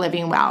art of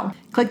living well.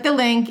 Click the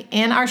link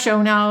in our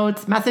show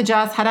notes, message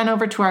us, head on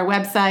over to our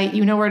website.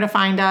 You know where to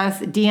find us,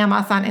 DM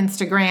us on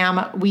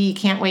Instagram. We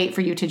can't wait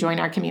for you to join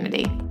our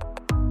community.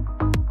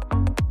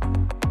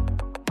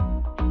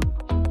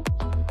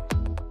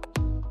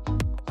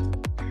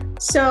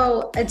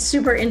 So it's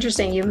super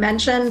interesting. You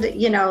mentioned,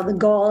 the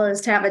goal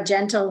is to have a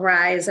gentle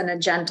rise and a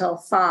gentle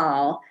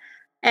fall.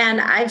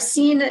 And I've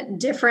seen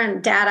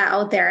different data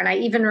out there. And I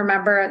even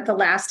remember the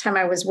last time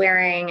I was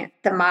wearing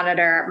the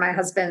monitor, my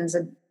husband's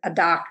a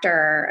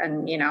doctor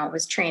and,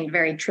 was trained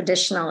very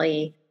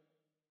traditionally.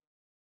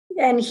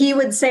 And he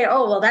would say,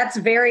 oh, well, that's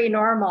very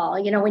normal.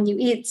 When you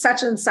eat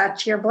such and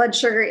such, your blood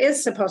sugar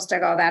is supposed to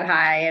go that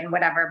high and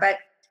whatever. But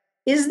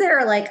is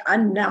there like a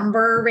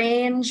number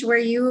range where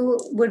you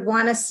would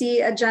want to see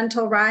a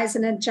gentle rise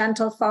and a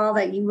gentle fall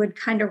that you would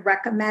kind of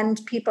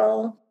recommend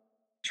people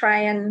try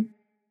and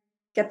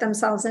get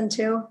themselves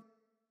into?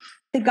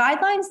 The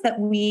guidelines that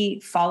we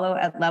follow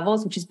at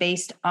Levels, which is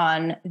based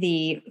on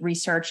the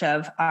research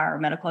of our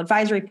medical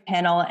advisory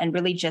panel and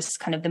really just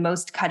kind of the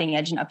most cutting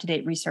edge and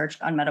up-to-date research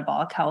on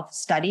metabolic health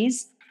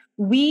studies,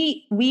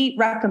 we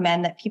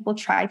recommend that people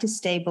try to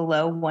stay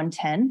below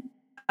 110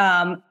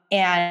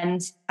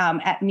 and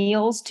at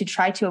meals to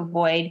try to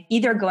avoid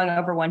either going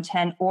over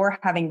 110 or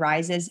having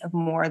rises of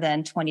more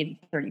than 20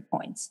 to 30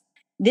 points.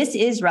 This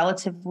is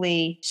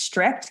relatively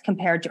strict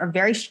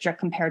very strict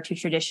compared to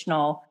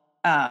traditional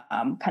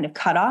kind of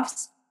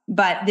cutoffs,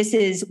 but this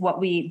is what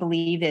we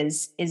believe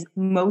is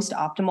most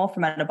optimal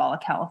for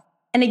metabolic health.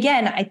 And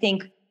again, I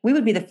think we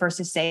would be the first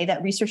to say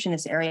that research in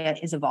this area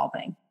is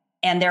evolving.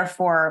 And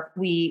therefore,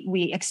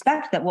 we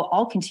expect that we'll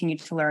all continue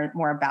to learn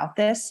more about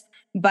this.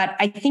 But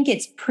I think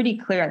it's pretty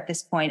clear at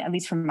this point, at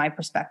least from my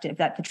perspective,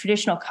 that the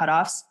traditional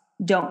cutoffs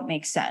don't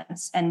make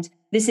sense. And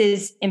this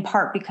is in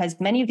part because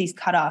many of these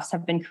cutoffs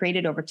have been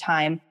created over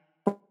time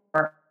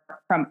for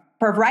a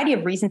variety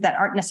of reasons that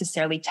aren't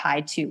necessarily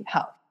tied to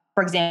health.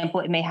 For example,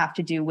 it may have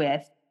to do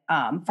with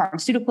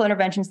pharmaceutical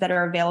interventions that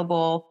are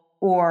available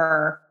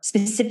or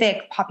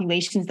specific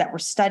populations that were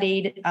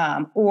studied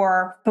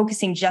or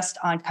focusing just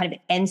on kind of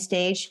end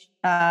stage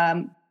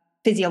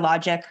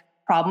physiologic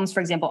problems, for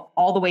example,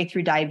 all the way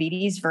through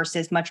diabetes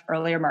versus much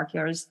earlier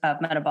markers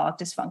of metabolic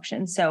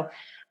dysfunction. So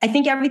I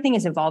think everything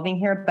is evolving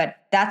here, but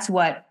that's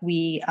what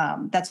we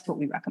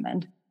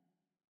recommend.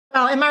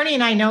 Well, and Marnie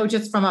and I know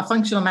just from a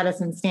functional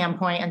medicine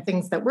standpoint and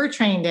things that we're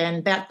trained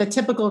in, that the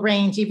typical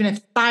range, even if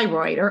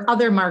thyroid or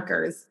other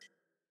markers,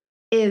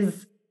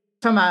 is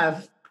from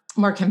a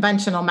more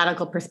conventional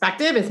medical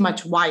perspective is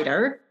much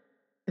wider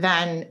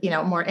than,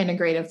 more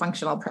integrative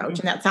functional approach.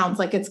 And that sounds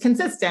like it's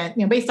consistent,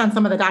 based on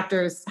some of the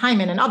doctors,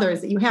 Hyman and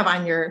others that you have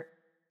on your,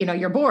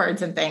 your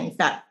boards and things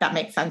that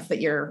makes sense that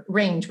your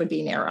range would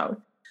be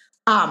narrowed.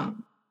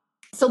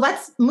 So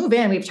let's move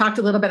in. We've talked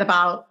a little bit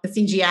about the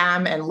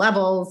CGM and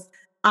levels.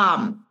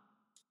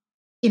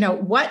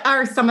 What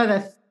are some of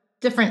the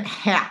different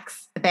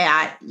hacks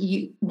that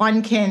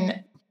one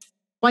can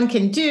one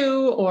can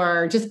do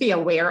or just be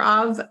aware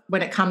of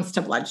when it comes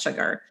to blood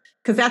sugar.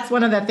 Because that's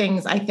one of the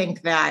things I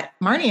think that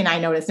Marnie and I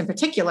noticed in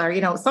particular,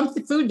 some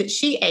food that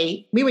she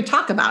ate, we would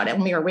talk about it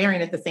when we were wearing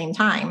it at the same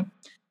time.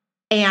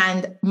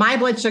 And my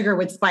blood sugar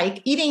would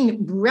spike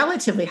eating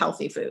relatively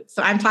healthy food.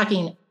 So I'm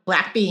talking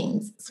black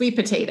beans, sweet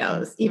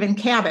potatoes, even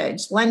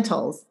cabbage,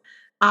 lentils.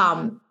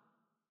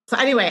 So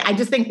anyway, I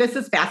just think this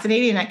is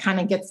fascinating. And it kind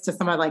of gets to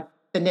some of like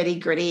the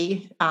nitty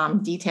gritty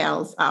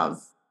details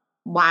of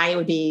why it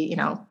would be,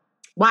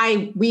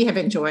 why we have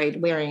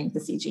enjoyed wearing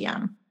the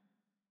CGM.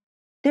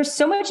 There's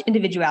so much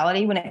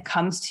individuality when it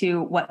comes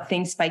to what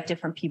things spike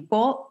different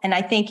people. And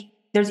I think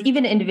there's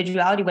even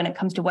individuality when it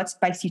comes to what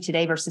spikes you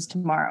today versus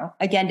tomorrow.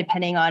 Again,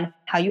 depending on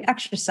how you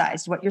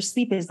exercise, what your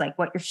sleep is like,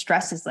 what your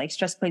stress is like.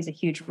 Stress plays a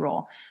huge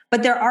role.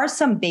 But there are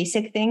some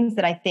basic things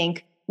that I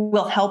think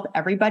will help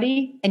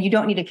everybody. And you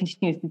don't need a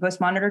continuous glucose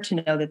monitor to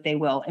know that they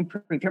will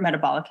improve your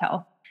metabolic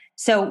health.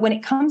 So when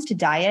it comes to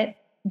diet,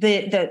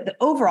 the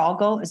overall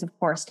goal is, of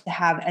course, to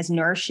have as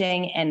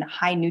nourishing and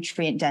high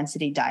nutrient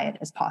density diet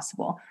as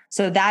possible.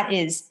 So that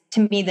is,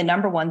 to me, the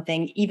number one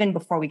thing, even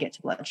before we get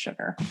to blood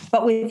sugar.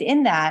 But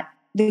within that,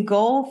 the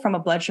goal from a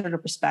blood sugar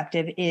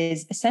perspective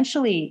is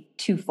essentially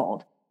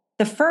twofold.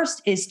 The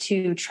first is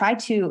to try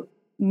to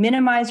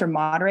minimize or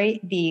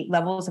moderate the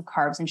levels of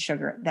carbs and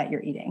sugar that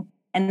you're eating.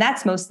 And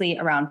that's mostly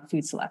around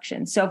food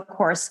selection. So, of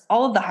course,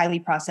 all of the highly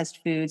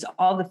processed foods,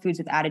 all of the foods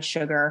with added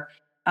sugar,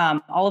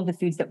 all of the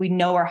foods that we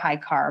know are high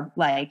carb,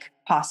 like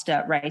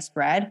pasta, rice,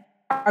 bread,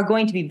 are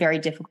going to be very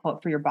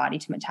difficult for your body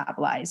to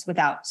metabolize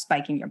without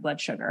spiking your blood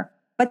sugar.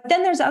 But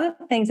then there's other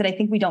things that I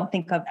think we don't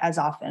think of as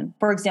often.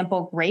 For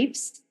example,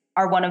 grapes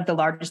are one of the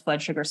largest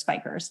blood sugar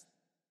spikers.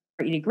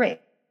 For eating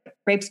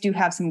grapes do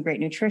have some great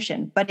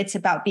nutrition, but it's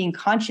about being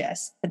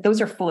conscious that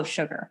those are full of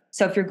sugar.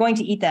 So if you're going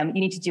to eat them,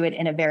 you need to do it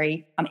in a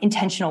very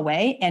intentional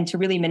way and to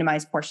really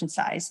minimize portion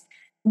size.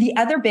 The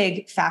other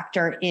big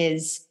factor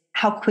is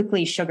how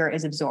quickly sugar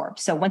is absorbed.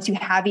 So once you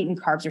have eaten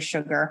carbs or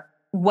sugar,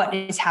 what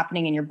is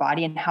happening in your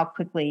body and how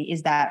quickly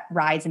is that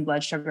rise in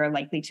blood sugar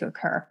likely to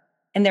occur?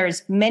 And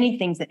there's many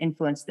things that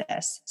influence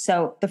this.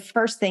 So the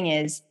first thing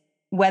is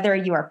whether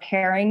you are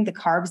pairing the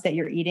carbs that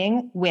you're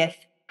eating with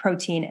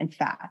protein and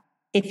fat.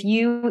 If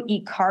you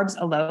eat carbs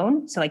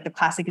alone, so like the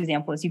classic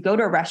example is you go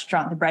to a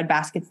restaurant, the bread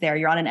basket's there,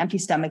 you're on an empty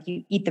stomach,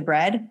 you eat the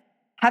bread.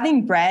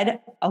 Having bread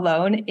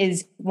alone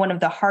is one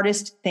of the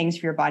hardest things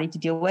for your body to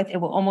deal with.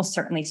 It will almost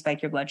certainly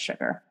spike your blood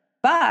sugar.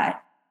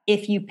 But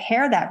if you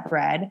pair that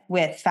bread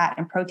with fat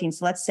and protein,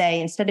 so let's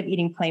say instead of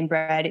eating plain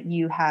bread,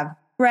 you have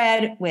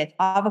bread with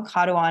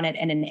avocado on it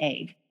and an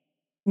egg.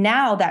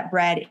 Now that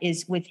bread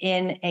is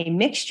within a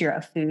mixture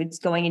of foods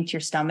going into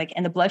your stomach,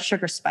 and the blood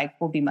sugar spike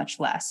will be much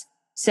less.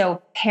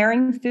 So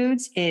pairing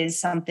foods is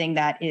something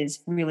that is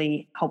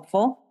really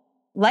helpful.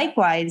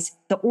 Likewise,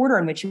 the order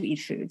in which you eat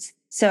foods.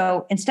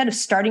 So instead of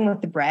starting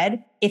with the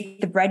bread, if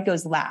the bread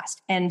goes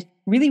last, and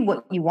really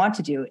what you want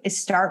to do is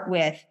start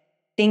with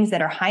things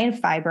that are high in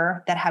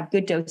fiber that have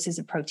good doses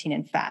of protein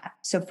and fat.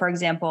 So for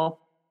example,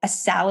 a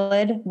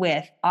salad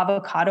with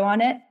avocado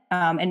on it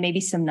and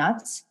maybe some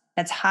nuts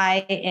that's high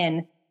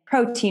in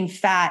protein,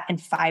 fat,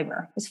 and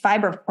fiber. Because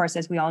fiber, of course,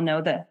 as we all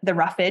know, the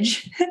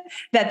roughage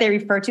that they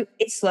refer to,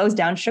 it slows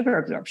down sugar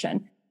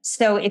absorption.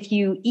 So if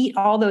you eat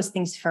all those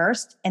things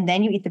first and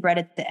then you eat the bread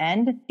at the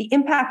end, the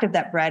impact of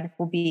that bread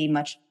will be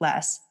much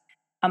less.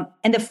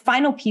 And the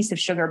final piece of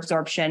sugar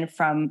absorption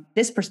from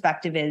this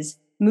perspective is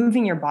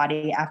moving your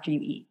body after you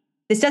eat.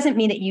 This doesn't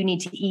mean that you need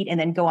to eat and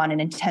then go on an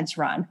intense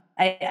run.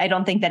 I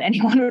don't think that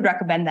anyone would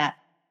recommend that.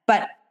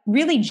 But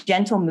really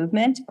gentle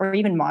movement or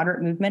even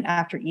moderate movement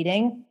after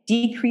eating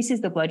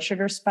decreases the blood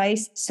sugar spike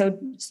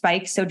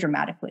so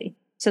dramatically.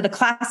 So the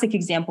classic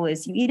example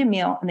is you eat a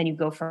meal and then you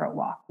go for a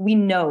walk. We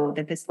know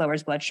that this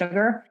lowers blood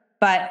sugar,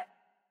 but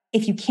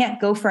if you can't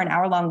go for an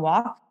hour-long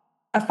walk,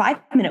 a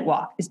 5-minute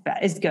walk is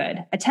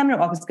good. A 10-minute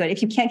walk is good.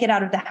 If you can't get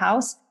out of the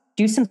house,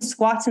 do some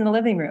squats in the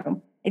living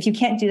room. If you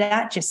can't do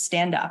that, just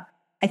stand up.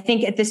 I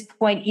think at this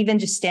point, even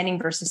just standing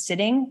versus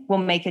sitting will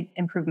make an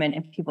improvement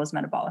in people's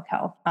metabolic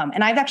health.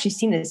 And I've actually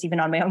seen this even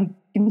on my own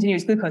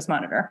continuous glucose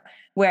monitor,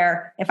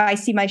 where if I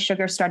see my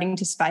sugar starting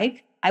to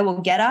spike, I will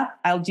get up,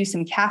 I'll do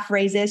some calf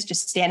raises,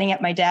 just standing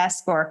at my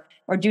desk or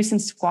do some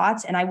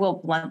squats, and I will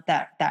blunt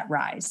that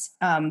rise.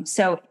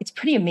 So it's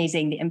pretty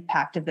amazing the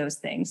impact of those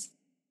things.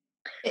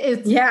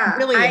 It's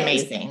really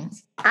amazing.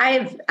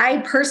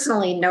 I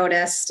personally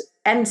noticed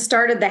and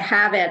started the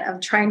habit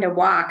of trying to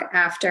walk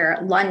after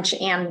lunch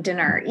and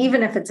dinner,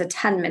 even if it's a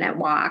 10-minute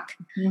walk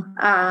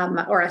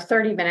or a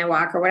 30-minute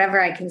walk or whatever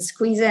I can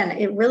squeeze in.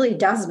 It really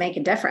does make a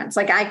difference.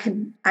 Like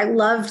I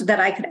loved that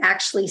I could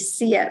actually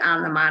see it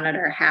on the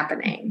monitor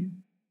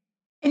happening.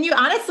 And you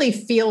honestly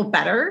feel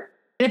better.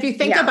 And if you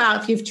think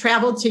about if you've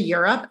traveled to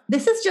Europe,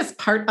 this is just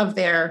part of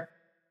their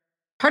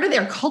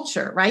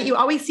culture, right? You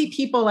always see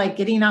people like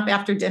getting up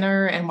after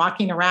dinner and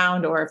walking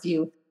around, or if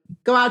you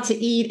go out to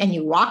eat and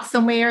you walk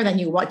somewhere, then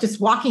you just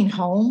walking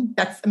home.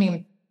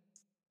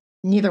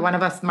 Neither one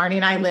of us, Marnie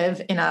and I, live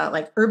in a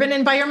like urban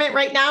environment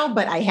right now,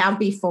 but I have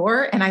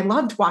before. And I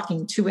loved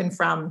walking to and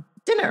from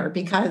dinner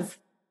because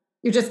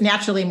you're just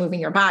naturally moving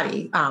your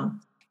body.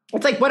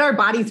 It's like what our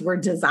bodies were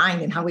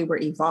designed and how we were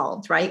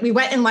evolved, right? We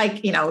went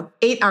and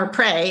ate our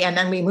prey and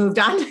then we moved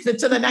on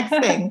to the next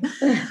thing.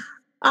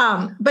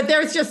 But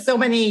there's just so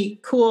many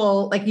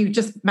cool, like you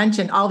just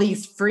mentioned, all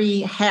these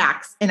free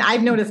hacks. And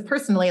I've noticed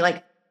personally,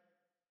 like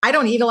I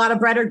don't eat a lot of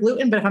bread or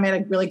gluten, but if I'm at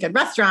a really good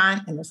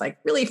restaurant and there's like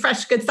really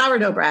fresh, good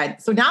sourdough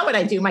bread. So now what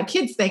I do, my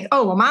kids think,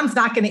 oh, well, mom's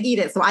not going to eat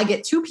it. So I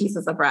get 2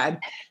 pieces of bread.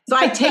 So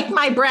I take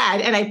my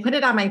bread and I put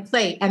it on my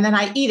plate and then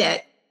I eat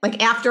it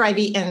like after I've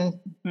eaten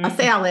a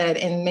salad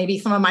and maybe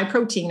some of my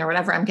protein or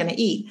whatever I'm going to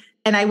eat.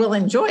 And I will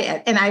enjoy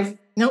it. And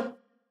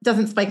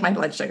doesn't spike my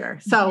blood sugar.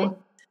 So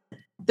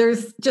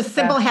there's just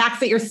simple hacks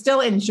that you're still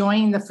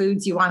enjoying the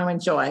foods you want to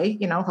enjoy.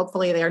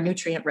 Hopefully they are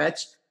nutrient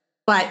rich,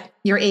 but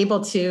you're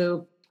able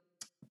to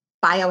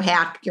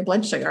biohack your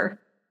blood sugar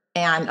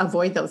and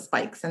avoid those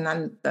spikes and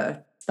then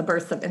the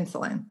bursts of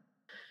insulin.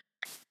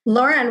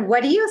 Lauren,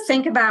 what do you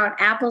think about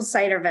apple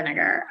cider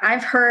vinegar?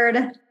 I've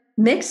heard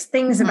mixed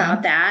things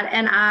about that.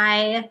 And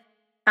I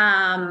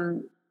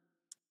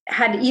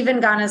had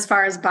even gone as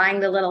far as buying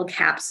the little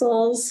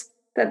capsules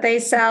that they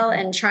sell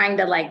and trying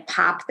to like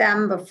pop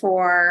them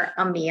before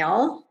a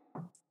meal.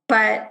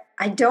 But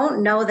I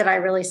don't know that I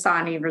really saw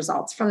any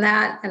results from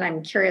that. And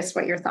I'm curious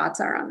what your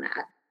thoughts are on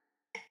that.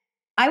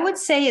 I would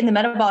say in the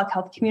metabolic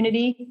health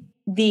community,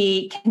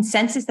 the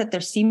consensus that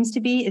there seems to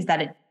be is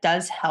that it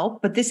does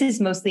help, but this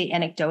is mostly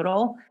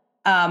anecdotal.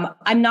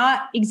 I'm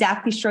not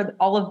exactly sure that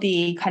all of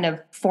the kind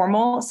of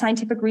formal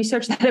scientific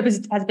research that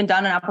has been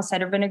done on apple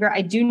cider vinegar.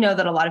 I do know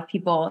that a lot of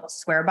people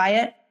swear by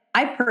it.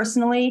 I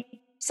personally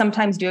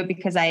sometimes do it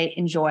because I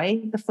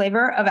enjoy the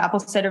flavor of apple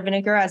cider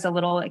vinegar as a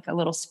little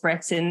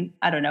spritz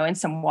in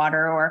some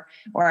water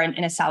or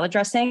in a salad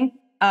dressing.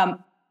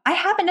 I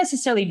haven't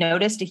necessarily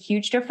noticed a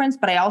huge difference,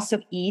 but I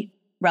also eat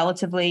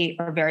relatively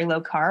or very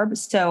low carb.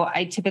 So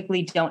I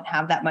typically don't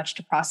have that much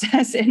to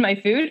process in my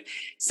food.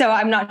 So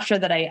I'm not sure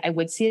that I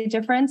would see a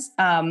difference.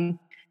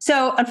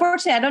 So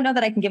unfortunately, I don't know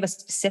that I can give a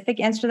specific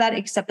answer to that,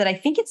 except that I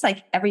think it's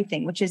like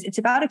everything, which is it's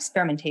about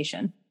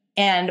experimentation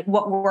and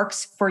what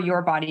works for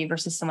your body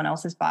versus someone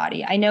else's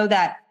body. I know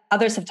that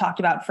others have talked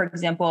about, for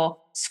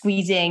example,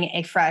 squeezing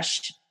a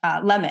fresh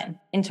lemon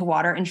into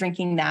water and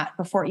drinking that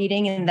before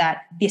eating, and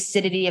that the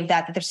acidity of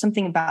that there's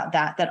something about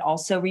that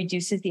also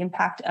reduces the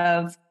impact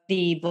of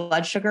the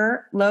blood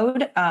sugar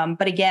load.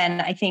 But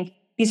again, I think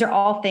these are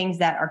all things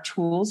that are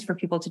tools for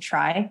people to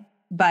try.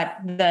 But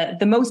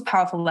the most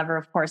powerful lever,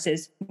 of course,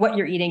 is what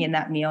you're eating in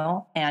that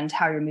meal and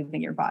how you're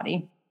moving your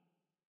body.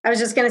 I was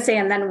just going to say,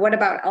 and then what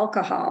about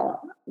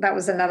alcohol? That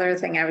was another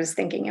thing I was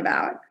thinking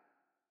about.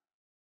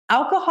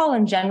 Alcohol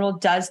in general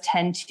does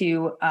tend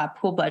to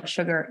pull blood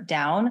sugar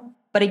down.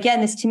 But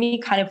again, this to me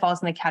kind of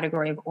falls in the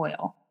category of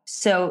oil.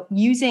 So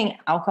using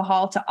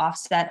alcohol to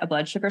offset a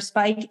blood sugar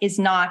spike is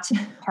not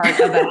part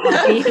of a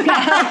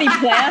healthy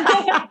plan.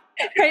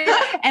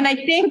 Right? And I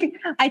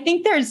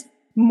think there's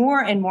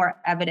more and more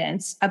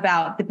evidence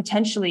about the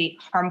potentially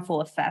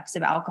harmful effects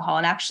of alcohol.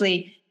 And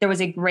actually, there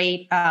was a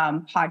great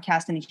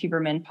podcast in the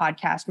Huberman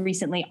podcast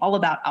recently all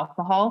about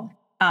alcohol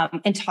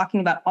and talking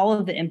about all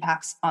of the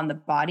impacts on the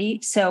body.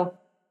 So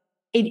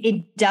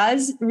it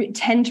does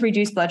tend to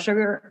reduce blood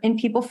sugar in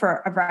people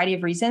for a variety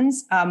of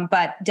reasons,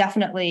 but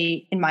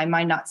definitely, in my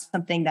mind, not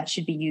something that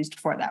should be used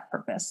for that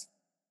purpose.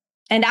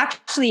 And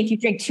actually, if you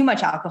drink too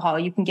much alcohol,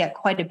 you can get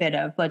quite a bit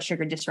of blood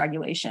sugar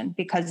dysregulation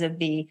because of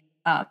the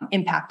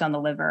impact on the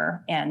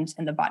liver and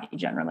the body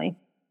generally.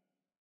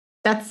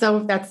 That's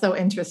so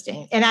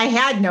interesting. And I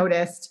had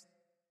noticed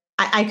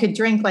I could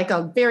drink like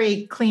a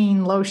very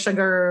clean, low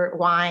sugar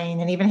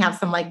wine and even have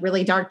some like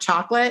really dark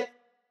chocolate,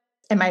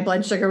 and my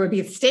blood sugar would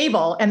be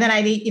stable. And then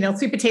I'd eat,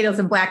 sweet potatoes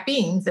and black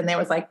beans, and they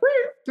was like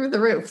through the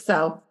roof.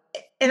 So,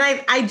 and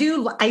I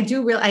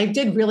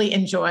did really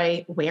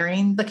enjoy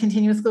wearing the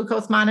continuous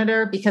glucose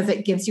monitor because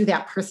it gives you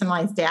that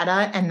personalized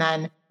data. And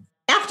then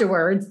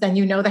afterwards, then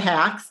the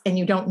hacks, and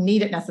you don't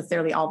need it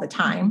necessarily all the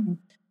time.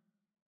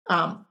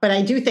 But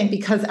I do think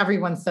because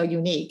everyone's so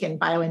unique and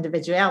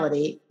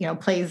bioindividuality,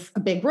 plays a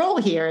big role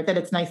here, that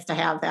it's nice to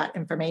have that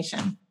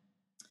information.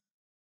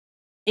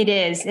 It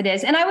is.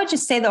 And I would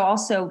just say though,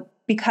 also,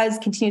 because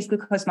continuous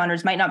glucose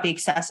monitors might not be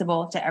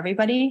accessible to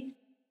everybody,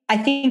 I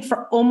think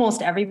for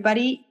almost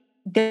everybody,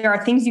 there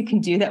are things you can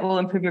do that will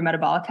improve your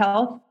metabolic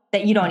health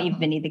that you don't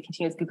even need the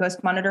continuous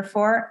glucose monitor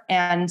for.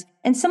 And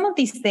some of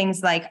these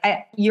things, like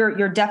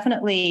you're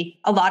definitely,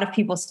 a lot of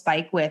people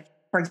spike with,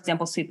 for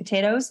example, sweet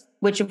potatoes,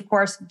 which of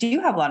course do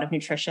have a lot of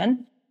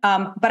nutrition.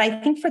 But I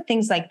think for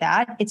things like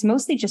that, it's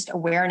mostly just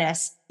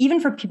awareness,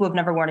 even for people who've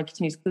never worn a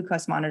continuous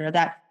glucose monitor,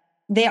 that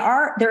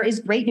there is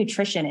great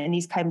nutrition in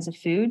these kinds of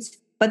foods,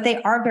 but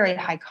they are very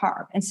high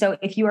carb. And so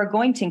if you are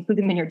going to include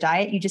them in your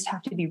diet, you just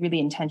have to be really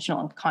intentional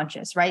and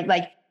conscious, right?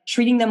 Like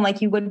treating them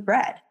like you would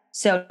bread.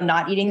 So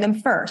not eating them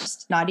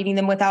first, not eating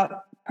them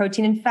without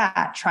protein and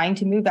fat, trying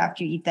to move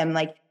after you eat them,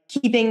 like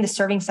keeping the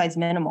serving size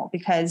minimal,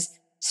 because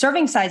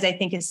serving size, I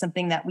think, is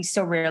something that we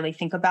so rarely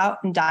think about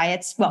in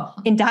diets. Well,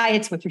 in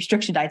diets with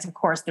restriction diets, of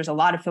course, there's a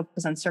lot of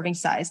focus on serving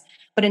size,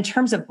 but in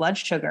terms of blood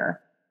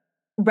sugar,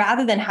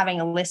 rather than having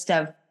a list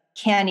of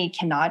can eat,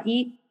 cannot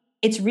eat,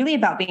 it's really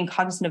about being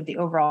cognizant of the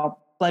overall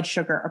blood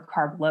sugar or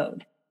carb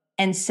load.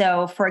 And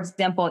so, for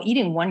example,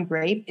 eating one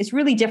grape is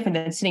really different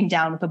than sitting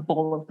down with a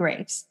bowl of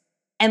grapes.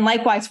 And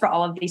likewise for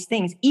all of these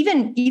things,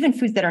 even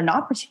foods that are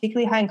not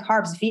particularly high in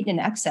carbs, if eaten in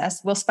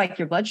excess, will spike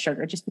your blood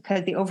sugar just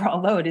because the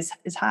overall load is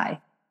high.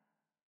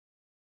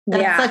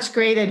 That's such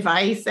great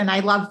advice. And I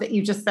love that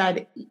you just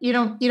said, you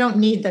don't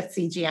need the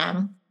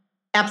CGM.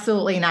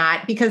 Absolutely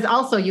not. Because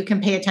also you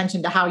can pay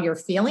attention to how you're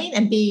feeling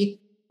and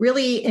be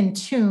really in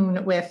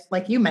tune with,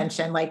 like you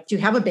mentioned, like, do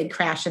you have a big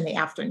crash in the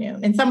afternoon?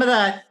 And some of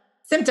the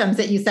symptoms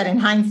that you said in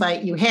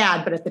hindsight you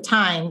had, but at the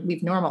time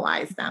we've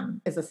normalized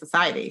them as a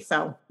society.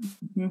 So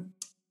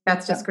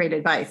that's just great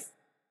advice.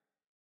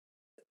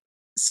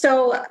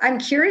 So I'm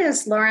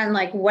curious, Lauren,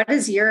 like, what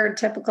does your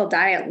typical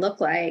diet look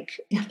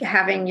like,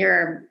 having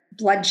your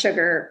blood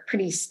sugar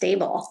pretty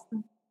stable?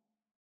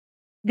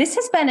 This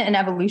has been an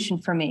evolution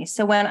for me.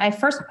 So when I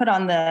first put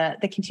on the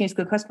continuous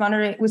glucose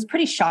monitor, it was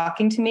pretty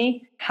shocking to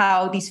me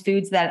how these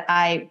foods that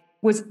I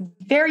was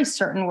very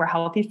certain were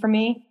healthy for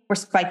me were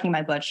spiking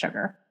my blood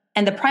sugar.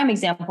 And the prime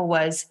example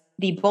was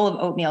the bowl of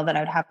oatmeal that I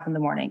would have in the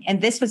morning.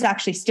 And this was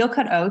actually steel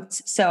cut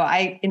oats. So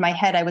in my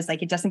head, I was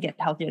like, it doesn't get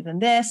healthier than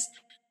this.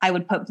 I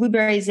would put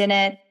blueberries in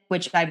it,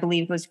 which I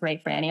believed was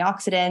great for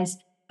antioxidants.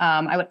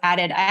 I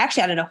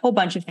actually added a whole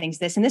bunch of things.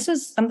 And this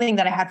was something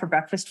that I had for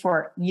breakfast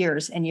for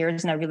years and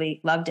years, and I really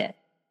loved it.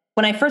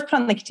 When I first put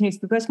on the continuous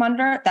glucose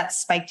monitor, that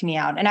spiked me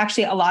out. And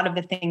actually a lot of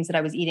the things that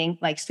I was eating,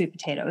 like sweet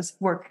potatoes,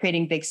 were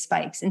creating big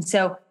spikes. And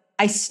so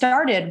I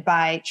started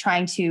by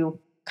trying to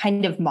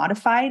kind of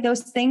modify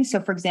those things. So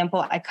for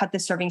example, I cut the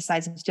serving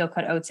size of steel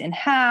cut oats in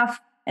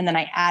half, and then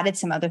I added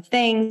some other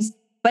things.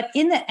 But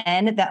in the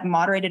end, that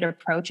moderated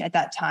approach at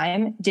that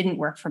time didn't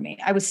work for me.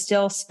 I was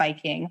still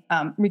spiking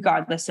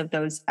regardless of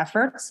those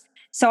efforts.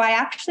 So I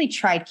actually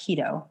tried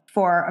keto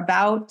for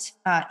about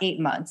 8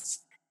 months.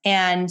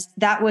 And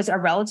that was a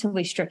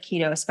relatively strict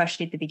keto,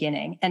 especially at the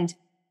beginning. And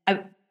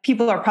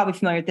people are probably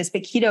familiar with this,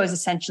 but keto is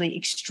essentially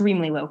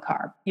extremely low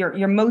carb.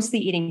 You're mostly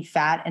eating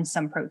fat and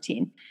some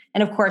protein.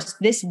 And of course,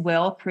 this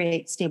will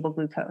create stable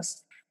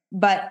glucose.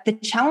 But the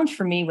challenge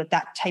for me with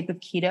that type of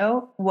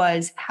keto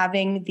was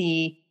having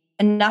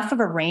enough of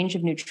a range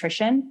of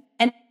nutrition,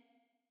 and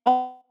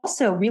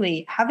also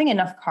really having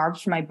enough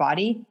carbs for my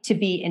body to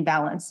be in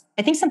balance.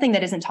 I think something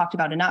that isn't talked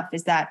about enough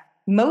is that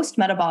most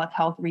metabolic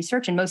health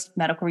research and most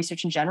medical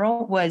research in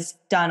general was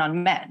done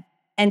on men.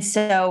 And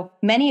so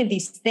many of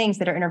these things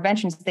that are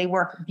interventions, they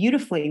work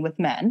beautifully with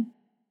men,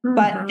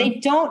 but they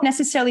don't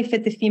necessarily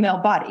fit the female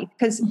body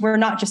because we're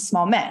not just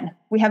small men.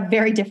 We have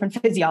very different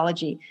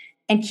physiology.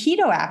 And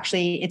keto,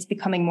 actually, it's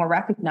becoming more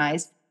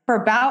recognized. For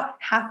about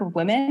half of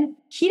women,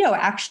 keto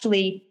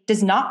actually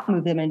does not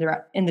move them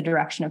in the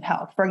direction of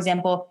health. For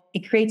example,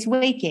 it creates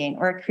weight gain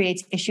or it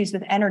creates issues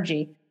with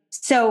energy.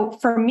 So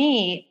for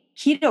me,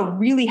 keto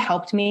really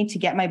helped me to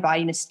get my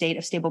body in a state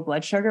of stable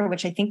blood sugar,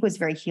 which I think was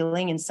very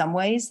healing in some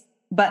ways.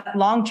 But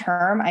long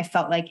term, I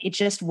felt like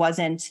it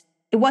wasn't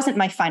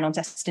my final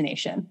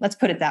destination. Let's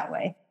put it that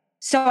way.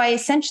 So I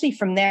essentially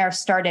from there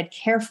started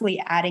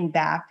carefully adding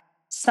back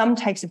some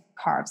types of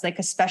carbs, like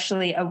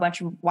especially a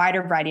much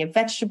wider variety of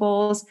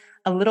vegetables,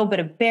 a little bit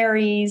of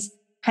berries,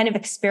 kind of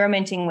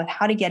experimenting with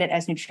how to get it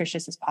as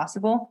nutritious as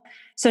possible.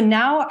 So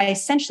now I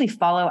essentially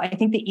follow, I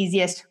think the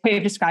easiest way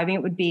of describing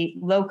it would be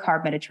low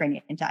carb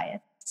Mediterranean diet.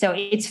 So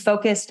it's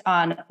focused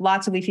on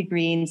lots of leafy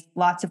greens,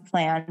 lots of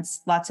plants,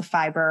 lots of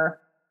fiber,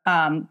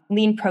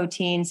 lean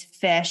proteins,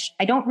 fish.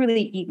 I don't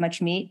really eat much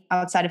meat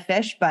outside of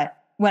fish, but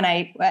when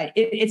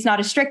it's not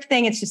a strict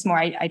thing. It's just more,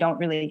 I don't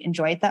really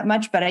enjoy it that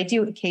much, but I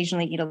do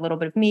occasionally eat a little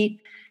bit of meat.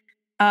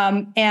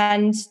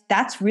 And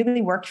that's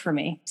really worked for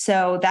me.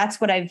 So that's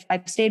what I've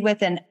stayed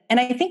with. And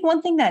I think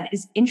one thing that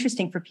is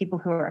interesting for people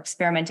who are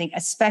experimenting,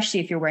 especially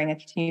if you're wearing a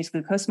continuous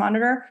glucose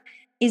monitor,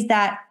 is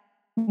that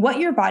what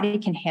your body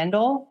can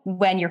handle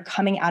when you're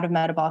coming out of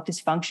metabolic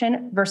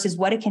dysfunction versus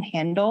what it can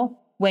handle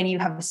when you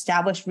have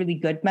established really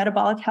good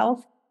metabolic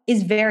health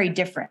is very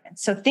different.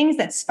 So things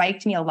that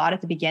spiked me a lot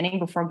at the beginning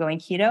before going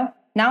keto,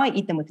 now I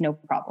eat them with no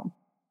problem.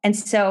 And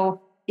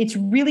so it's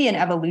really an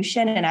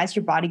evolution. And as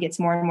your body gets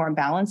more and more in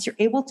balance, you're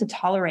able to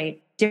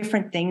tolerate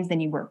different things than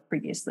you were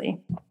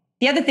previously.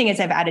 The other thing is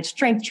I've added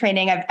strength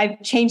training.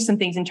 I've changed some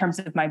things in terms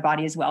of my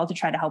body as well to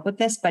try to help with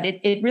this, but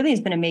it really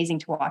has been amazing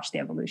to watch the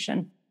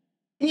evolution.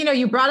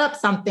 You brought up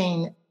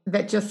something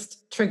that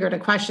just triggered a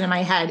question in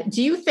my head.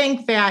 Do you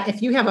think that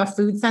if you have a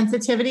food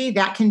sensitivity,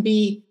 that can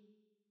be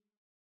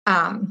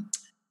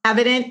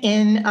evident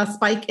in a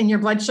spike in your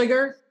blood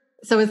sugar?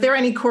 So is there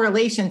any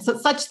correlation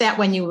such that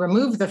when you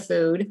remove the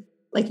food,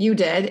 like you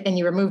did, and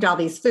you removed all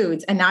these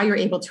foods, and now you're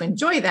able to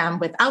enjoy them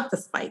without the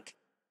spike?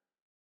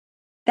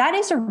 That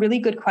is a really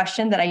good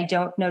question that I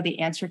don't know the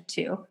answer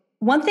to.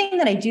 One thing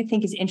that I do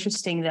think is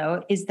interesting,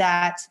 though, is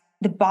that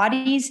the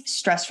body's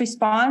stress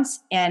response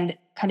and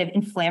kind of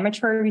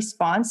inflammatory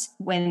response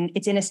when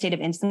it's in a state of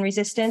insulin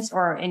resistance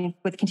or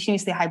with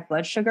continuously high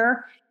blood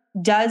sugar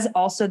does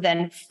also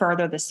then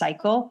further the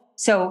cycle.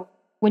 So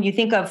when you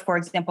think of, for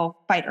example,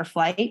 fight or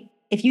flight,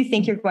 if you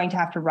think you're going to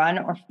have to run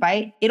or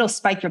fight, it'll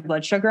spike your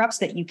blood sugar up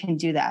so that you can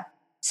do that.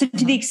 So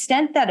to the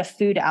extent that a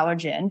food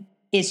allergen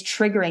is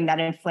triggering that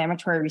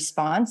inflammatory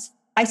response,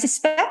 I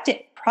suspect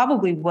it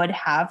probably would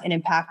have an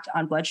impact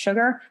on blood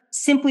sugar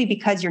simply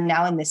because you're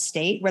now in this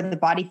state where the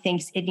body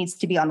thinks it needs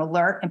to be on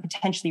alert and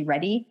potentially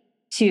ready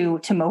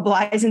to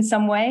mobilize in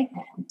some way.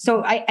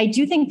 So I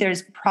do think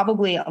there's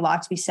probably a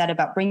lot to be said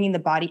about bringing the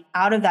body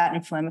out of that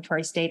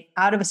inflammatory state,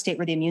 out of a state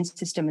where the immune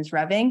system is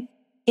revving,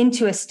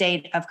 into a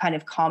state of kind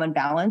of calm and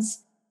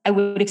balance. I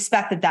would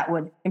expect that that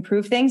would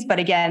improve things. But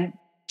again,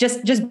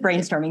 just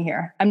brainstorming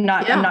here. I'm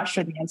not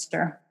sure the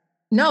answer.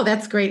 No,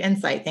 that's great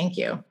insight. Thank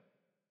you.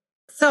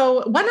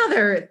 So one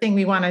other thing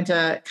we wanted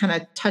to kind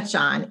of touch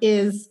on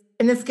is,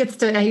 and this gets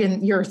to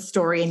even your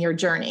story and your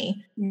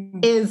journey,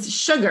 is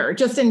sugar,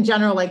 just in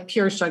general, like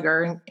pure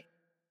sugar,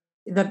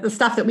 the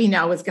stuff that we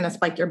know is going to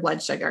spike your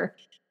blood sugar.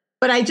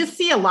 But I just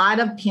see a lot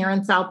of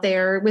parents out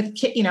there with,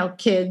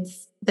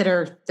 kids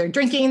that they're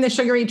drinking the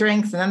sugary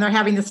drinks and then they're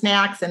having the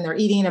snacks and they're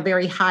eating a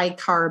very high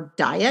carb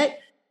diet.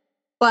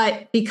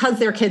 But because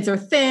their kids are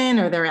thin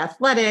or they're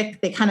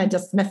athletic, they kind of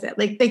dismiss it.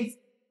 Like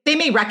they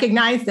may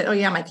recognize that, oh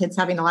yeah, my kid's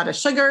having a lot of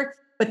sugar,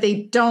 but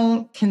they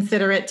don't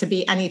consider it to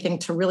be anything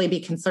to really be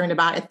concerned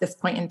about at this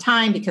point in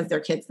time because their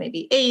kids may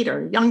be 8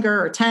 or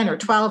younger or 10 or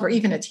 12 or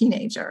even a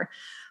teenager.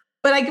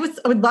 But I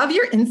would love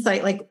your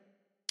insight, like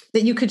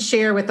that you could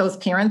share with those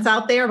parents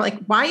out there. Like,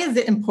 why is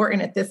it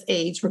important at this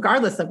age,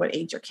 regardless of what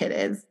age your kid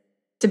is,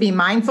 to be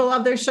mindful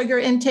of their sugar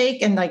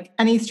intake, and like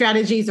any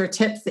strategies or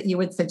tips that you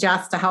would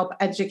suggest to help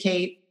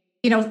educate,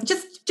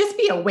 just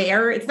be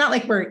aware. It's not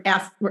like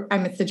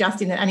I'm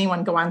suggesting that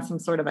anyone go on some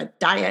sort of a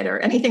diet or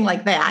anything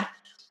like that,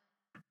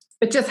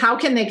 but just how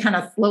can they kind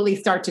of slowly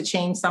start to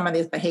change some of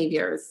these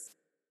behaviors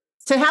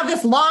to have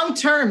this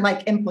long-term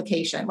like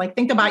implication? Like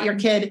think about your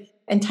kid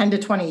in 10 to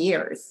 20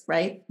 years,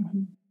 right?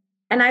 Mm-hmm.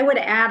 And I would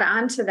add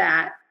on to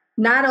that,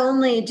 not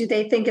only do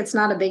they think it's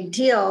not a big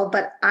deal,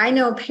 but I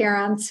know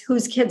parents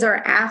whose kids are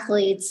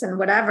athletes and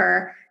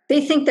whatever,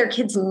 they think their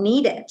kids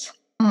need it.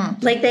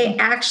 Like they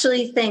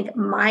actually think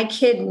my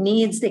kid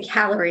needs the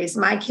calories.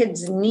 My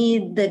kids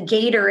need the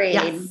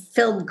Gatorade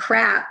filled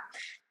crap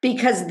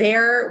because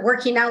they're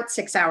working out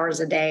 6 hours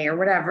a day or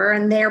whatever,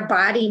 and their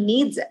body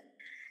needs it.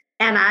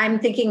 And I'm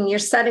thinking you're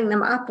setting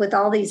them up with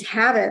all these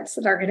habits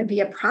that are going to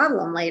be a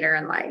problem later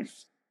in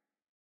life.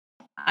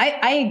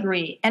 I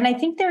agree. And I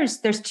think there's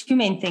two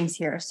main things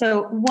here.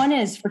 So one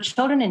is for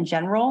children in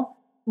general,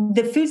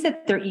 the foods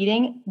that they're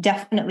eating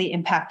definitely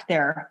impact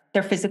their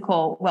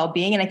physical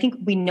well-being. And I think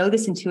we know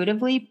this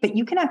intuitively, but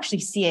you can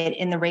actually see it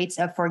in the rates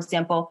of, for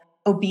example,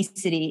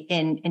 obesity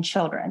in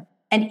children,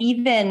 and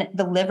even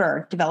the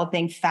liver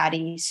developing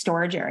fatty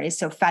storage areas.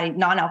 So fatty,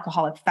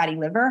 non-alcoholic fatty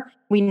liver,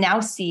 we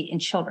now see in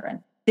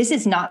children. This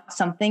is not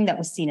something that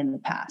was seen in the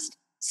past.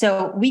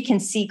 So we can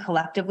see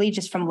collectively,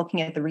 just from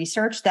looking at the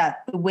research,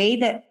 that the way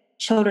that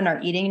children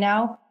are eating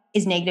now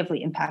is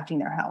negatively impacting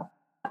their health.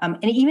 And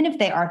even if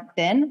they are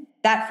thin,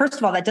 that, first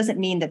of all, that doesn't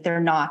mean that they're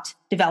not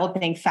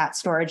developing fat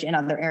storage in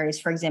other areas,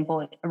 for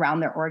example,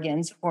 around their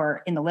organs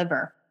or in the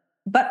liver.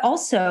 But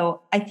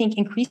also, I think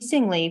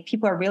increasingly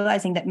people are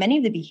realizing that many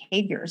of the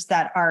behaviors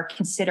that are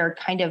considered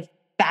kind of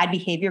bad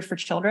behavior for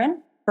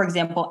children, for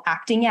example,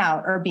 acting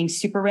out or being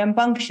super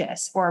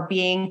rambunctious or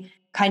being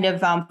kind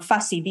of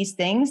fussy,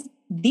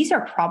 these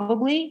are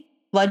probably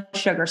blood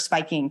sugar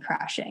spiking and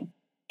crashing.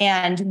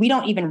 And we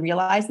don't even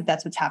realize that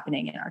that's what's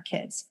happening in our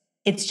kids.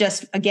 It's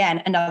just,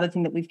 again, another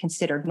thing that we've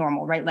considered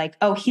normal, right? Like,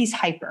 oh, he's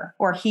hyper,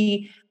 or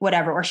he,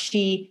 whatever, or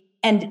she.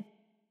 And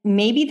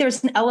maybe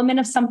there's an element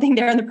of something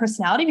there in the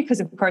personality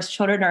because, of course,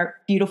 children are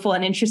beautiful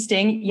and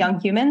interesting young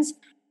humans.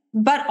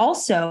 But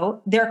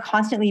also, they're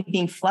constantly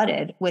being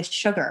flooded with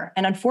sugar.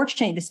 And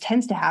unfortunately, this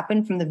tends to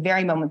happen from the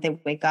very moment they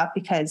wake up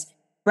because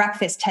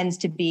breakfast tends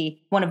to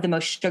be one of the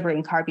most sugary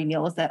and carby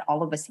meals that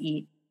all of us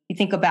eat. You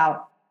think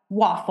about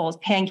waffles,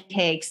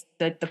 pancakes,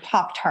 the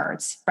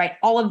Pop-Tarts, right?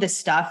 All of this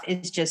stuff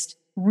is just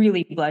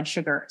really blood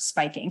sugar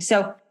spiking.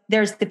 So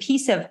there's the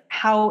piece of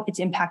how it's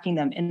impacting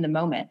them in the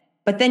moment.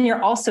 But then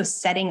you're also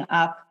setting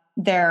up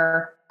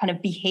their kind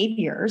of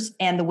behaviors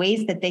and the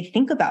ways that they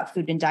think about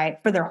food and diet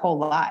for their whole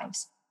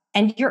lives.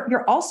 And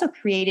you're also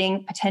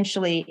creating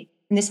potentially,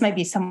 and this might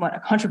be somewhat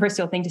a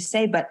controversial thing to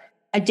say, but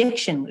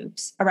addiction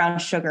loops around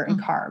sugar and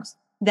carbs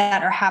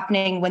that are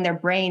happening when their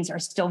brains are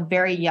still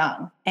very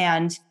young.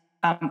 And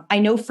I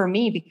know for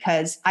me,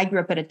 because I grew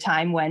up at a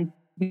time when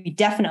we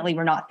definitely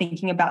were not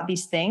thinking about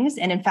these things.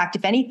 And in fact,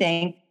 if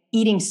anything,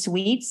 eating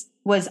sweets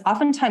was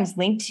oftentimes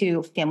linked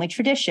to family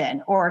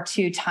tradition or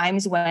to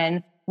times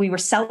when we were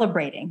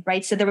celebrating,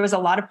 right? So there was a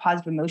lot of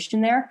positive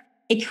emotion there.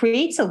 It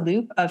creates a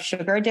loop of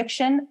sugar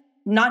addiction,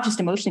 not just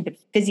emotionally, but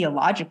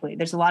physiologically.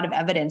 There's a lot of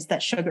evidence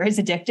that sugar is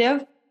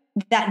addictive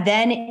that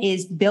then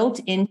is built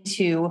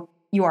into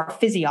your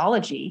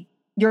physiology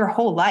your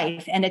whole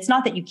life. And it's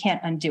not that you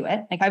can't undo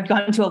it. Like I've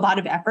gone into a lot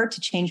of effort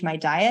to change my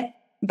diet,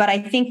 but I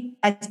think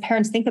as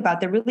parents think about,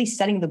 they're really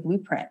setting the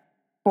blueprint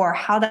for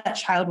how that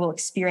child will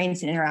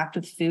experience and interact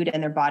with food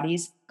and their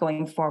bodies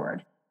going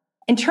forward.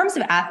 In terms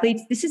of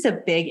athletes, this is a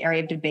big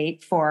area of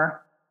debate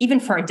even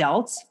for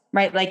adults,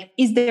 right? Like,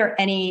 is there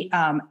any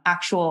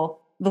actual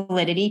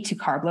validity to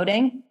carb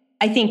loading?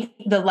 I think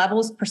the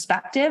levels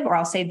perspective, or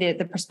I'll say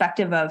the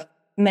perspective of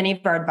many of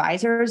our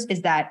advisors,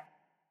 is that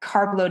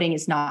carb loading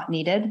is not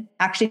needed.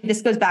 Actually,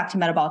 this goes back to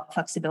metabolic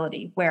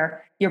flexibility,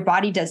 where your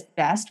body does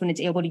best when it's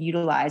able to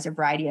utilize a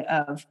variety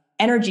of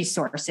energy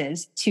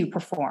sources to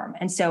perform.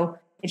 And so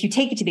if you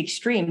take it to the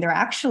extreme, there are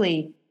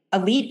actually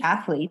elite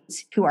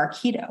athletes who are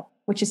keto,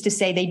 which is to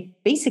say they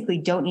basically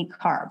don't eat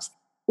carbs,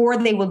 or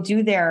they will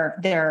do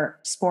their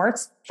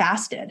sports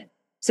fasted.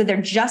 So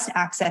they're just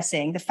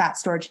accessing the fat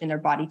storage in their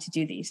body to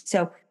do these.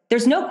 So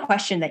there's no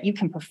question that you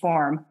can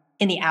perform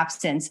in the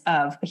absence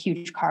of a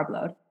huge carb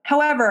load.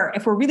 However,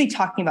 if we're really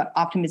talking about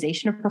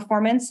optimization of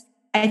performance,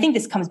 I think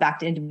this comes back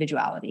to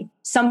individuality.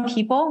 Some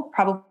people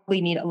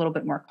probably need a little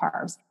bit more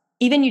carbs.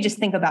 Even you just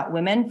think about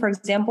women, for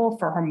example,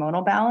 for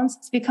hormonal balance,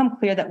 it's become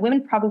clear that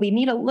women probably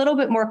need a little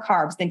bit more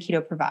carbs than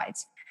keto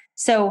provides.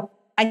 So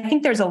I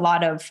think there's a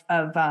lot of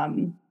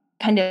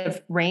kind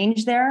of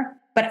range there.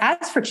 But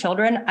as for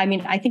children, I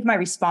mean, I think my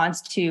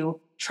response to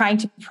trying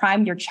to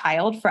prime your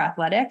child for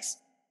athletics,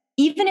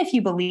 even if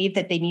you believe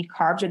that they need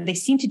carbs or they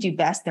seem to do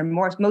best, they're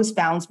most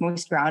balanced,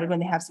 most grounded when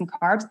they have some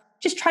carbs,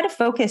 just try to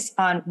focus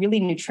on really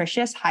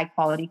nutritious, high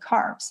quality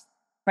carbs,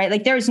 right?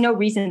 Like, there is no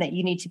reason that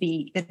they need to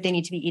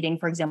be eating,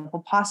 for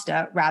example,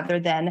 pasta rather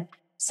than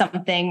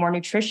something more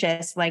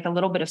nutritious, like a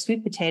little bit of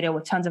sweet potato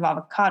with tons of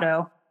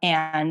avocado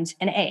and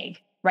an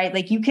egg, right?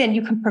 Like, you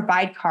can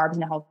provide carbs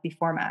in a healthy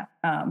format.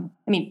 I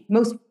mean,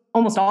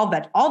 almost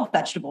all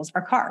vegetables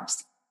are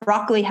carbs.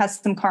 Broccoli has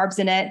some carbs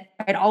in it,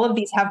 right? All of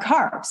these have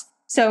carbs.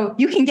 So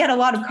you can get a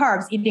lot of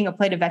carbs eating a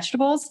plate of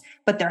vegetables,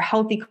 but they're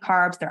healthy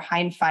carbs, they're high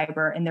in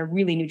fiber, and they're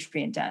really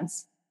nutrient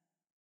dense.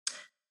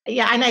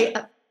 Yeah,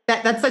 and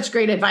that's such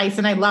great advice.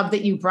 And I love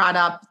that you brought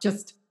up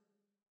just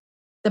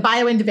the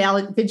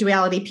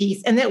bioindividuality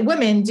piece, and that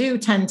women do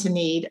tend to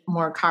need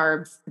more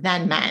carbs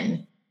than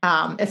men,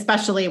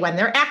 especially when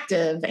they're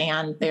active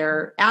and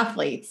they're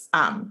athletes.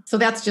 So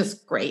that's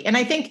just great. And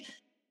I think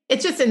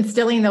it's just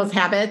instilling those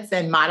habits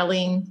and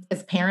modeling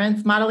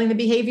the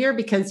behavior,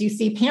 because you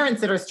see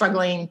parents that are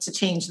struggling to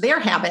change their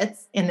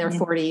habits in their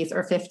 40s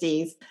or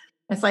 50s.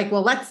 It's like,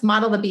 well, let's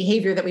model the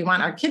behavior that we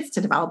want our kids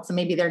to develop. So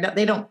maybe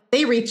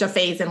they reach a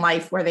phase in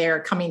life where they're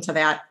coming to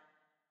that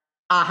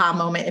aha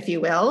moment, if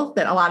you will,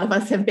 that a lot of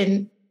us have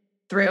been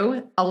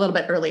through a little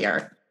bit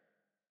earlier.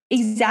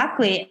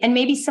 Exactly. And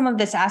maybe some of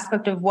this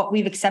aspect of what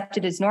we've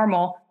accepted as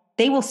normal,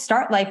 they will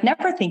start life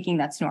never thinking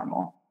that's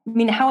normal. I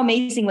mean, how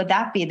amazing would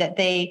that be that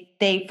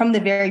they from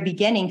the very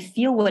beginning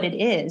feel what it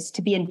is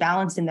to be in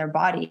balance in their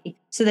body,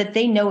 so that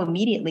they know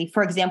immediately,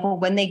 for example,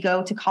 when they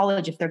go to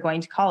college, if they're going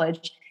to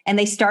college and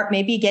they start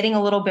maybe getting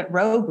a little bit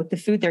rogue with the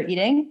food they're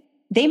eating,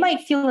 they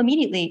might feel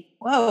immediately,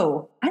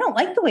 whoa, I don't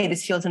like the way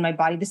this feels in my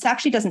body. This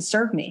actually doesn't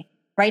serve me,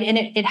 right? And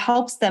it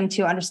helps them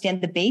to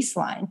understand the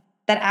baseline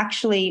that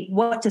actually,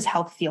 what does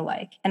health feel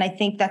like? And I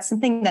think that's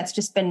something that's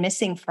just been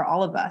missing for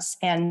all of us.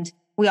 And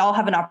we all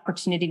have an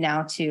opportunity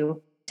now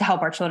to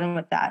help our children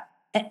with that.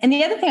 And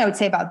the other thing I would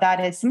say about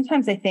that is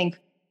sometimes I think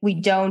we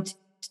don't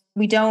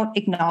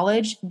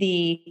acknowledge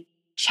the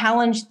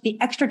challenge, the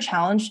extra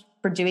challenge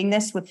for doing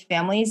this with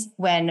families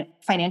when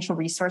financial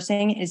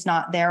resourcing is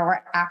not there,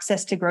 or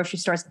access to grocery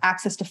stores,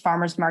 access to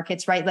farmers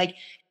markets, right? Like,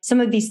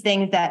 some of these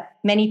things that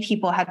many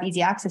people have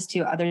easy access to,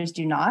 others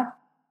do not.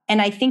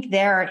 And I think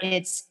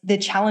the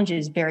challenge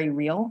is very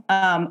real.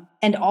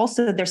 And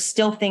also there's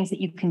still things that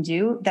you can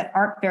do that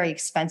aren't very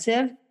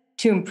expensive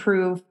to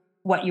improve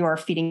what you're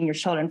feeding your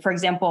children. For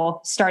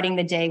example, starting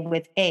the day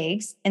with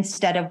eggs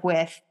instead of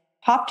with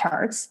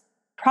Pop-Tarts,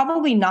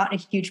 probably not a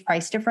huge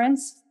price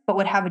difference, but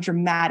would have a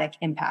dramatic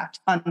impact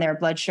on their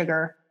blood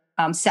sugar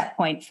set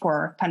point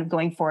for kind of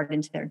going forward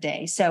into their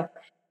day. So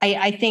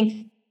I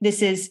think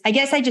I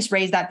guess I just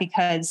raised that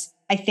because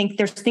I think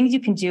there's things you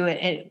can do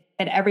at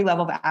every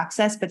level of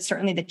access, but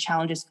certainly the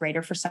challenge is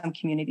greater for some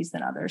communities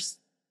than others.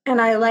 And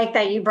I like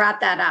that you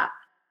brought that up.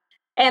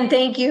 And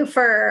thank you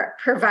for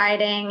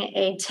providing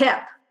a tip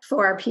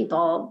for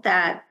people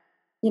that,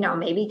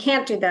 maybe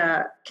can't do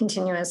the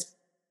continuous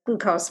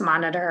glucose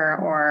monitor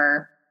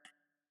or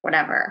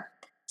whatever.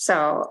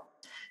 So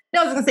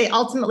no, I was going to say,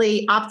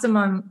 ultimately,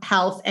 optimum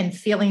health and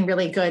feeling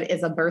really good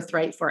is a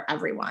birthright for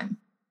everyone.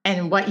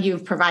 And what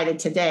you've provided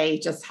today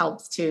just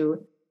helps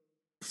to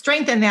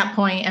strengthen that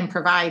point and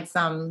provide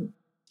some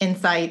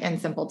insight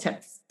and simple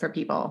tips for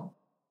people.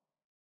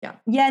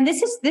 Yeah. And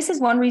this is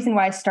one reason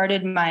why I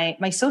started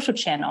my social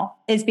channel,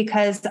 is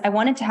because I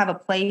wanted to have a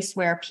place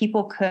where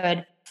people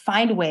could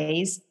find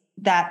ways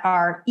that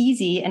are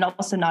easy and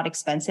also not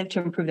expensive to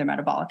improve their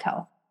metabolic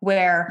health.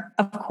 Where,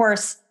 of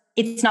course,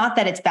 it's not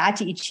that it's bad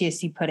to eat chia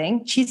seed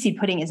pudding. Chia seed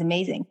pudding is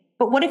amazing.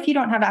 But what if you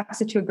don't have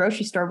access to a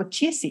grocery store with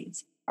chia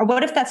seeds? Or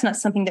what if that's not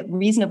something that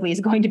reasonably is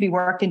going to be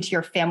worked into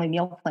your family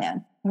meal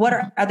plan? What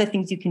are other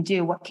things you can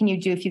do? What can you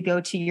do if you go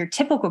to your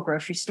typical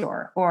grocery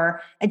store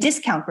or a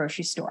discount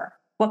grocery store?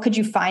 What could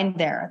you find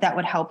there that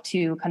would help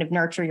to kind of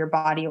nurture your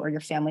body or your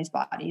family's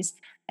bodies?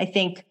 I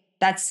think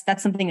that's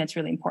something that's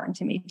really important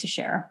to me to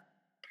share.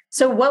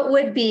 So what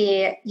would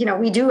be,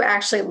 we do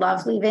actually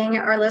love leaving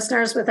our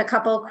listeners with a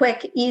couple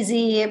quick,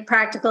 easy,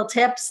 practical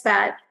tips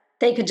that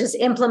they could just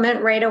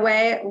implement right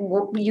away.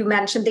 You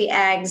mentioned the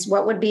eggs.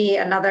 What would be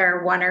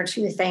another one or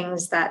two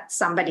things that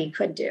somebody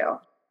could do?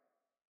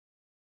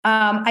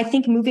 I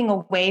think moving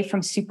away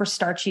from super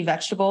starchy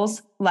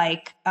vegetables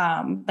like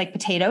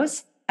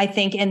potatoes, I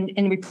think,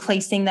 and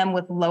replacing them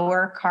with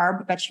lower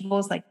carb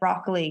vegetables like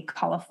broccoli,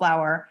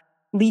 cauliflower,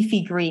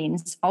 leafy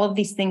greens, all of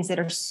these things that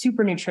are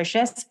super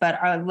nutritious, but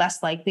are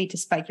less likely to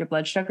spike your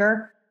blood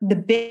sugar. The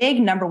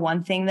big number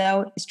one thing,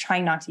 though, is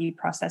trying not to eat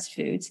processed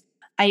foods.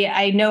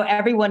 I know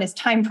everyone is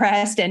time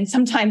pressed, and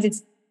sometimes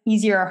it's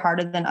easier or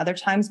harder than other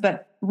times,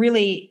 but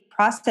really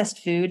processed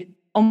food,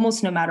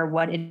 almost no matter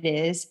what it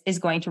is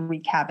going to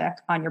wreak havoc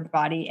on your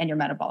body and your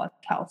metabolic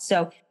health.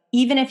 So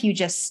even if you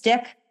just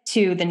stick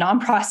to the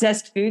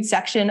non-processed food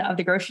section of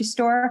the grocery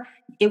store,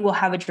 it will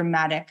have a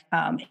dramatic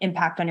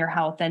impact on your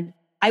health. And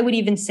I would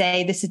even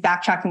say, this is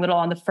backtracking a little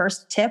on the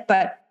first tip,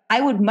 but I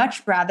would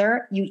much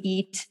rather you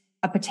eat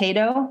a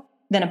potato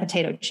than a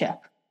potato chip,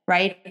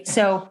 right?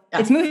 So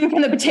It's moving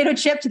from the potato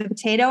chip to the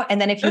potato.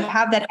 And then if you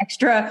have that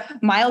extra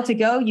mile to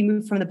go, you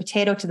move from the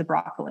potato to the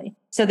broccoli.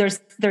 So there's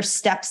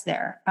steps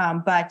there.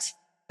 But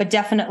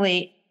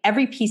definitely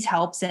every piece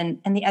helps. And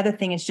the other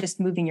thing is just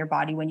moving your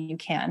body when you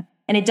can.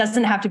 And it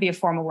doesn't have to be a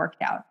formal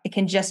workout. It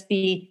can just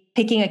be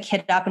picking a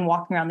kid up and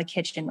walking around the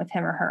kitchen with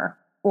him or her.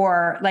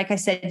 Or like I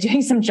said,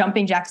 doing some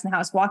jumping jacks in the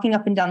house, walking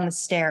up and down the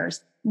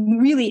stairs.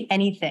 Really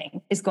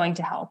anything is going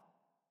to help.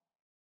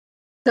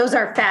 Those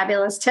are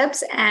fabulous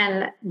tips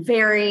and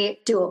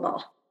very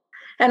doable.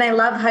 And I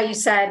love how you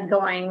said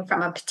going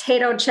from a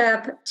potato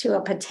chip to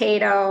a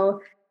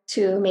potato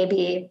to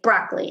maybe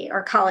broccoli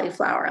or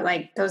cauliflower.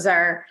 Like those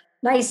are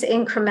nice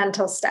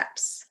incremental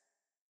steps.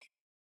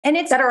 And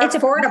it's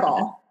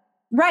affordable.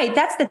 Right.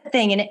 That's the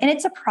thing. And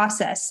it's a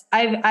process.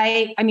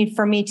 I mean,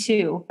 for me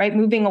too, right?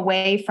 Moving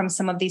away from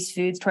some of these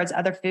foods towards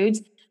other foods,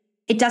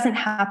 it doesn't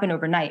happen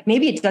overnight.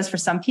 Maybe it does for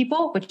some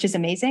people, which is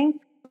amazing.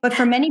 But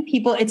for many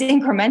people, it's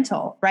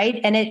incremental, right?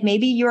 And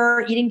maybe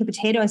you're eating the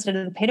potato instead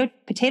of the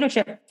potato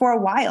chip for a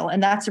while.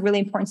 And that's a really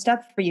important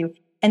step for you.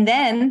 And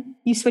then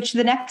you switch to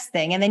the next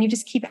thing. And then you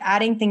just keep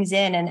adding things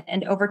in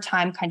and over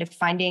time kind of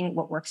finding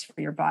what works for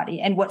your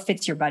body and what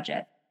fits your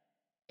budget.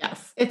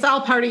 Yes. It's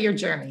all part of your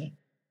journey.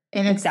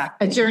 And it's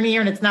exactly a journey,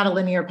 and it's not a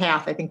linear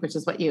path, I think, which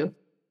is what you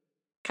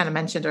kind of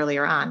mentioned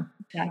earlier on.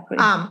 Exactly.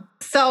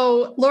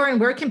 So Lauren,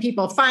 where can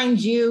people find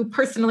you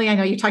personally? I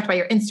know you talked about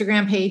your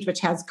Instagram page, which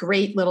has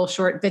great little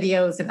short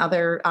videos and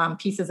other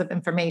pieces of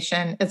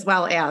information, as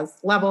well as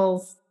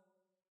Levels.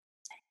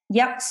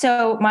 Yep.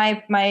 So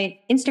my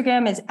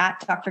Instagram is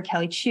at Dr.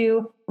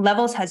 Kelley-Chew.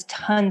 Levels has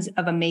tons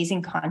of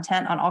amazing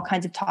content on all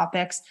kinds of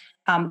topics.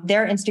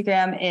 Their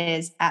Instagram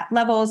is at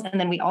Levels. And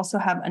then we also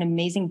have an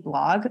amazing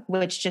blog,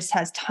 which just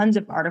has tons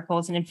of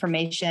articles and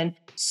information,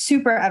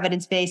 super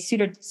evidence-based,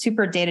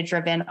 super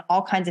data-driven,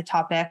 all kinds of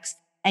topics.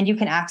 And you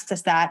can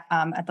access that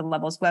at the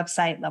Levels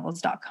website,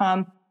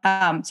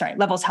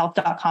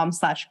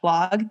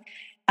 levelshealth.com/blog.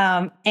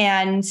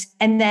 And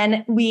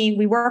then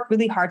we work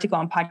really hard to go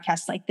on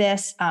podcasts like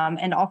this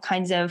and all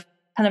kinds of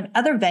kind of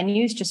other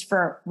venues just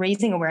for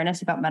raising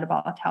awareness about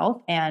metabolic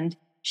health and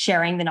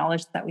sharing the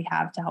knowledge that we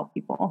have to help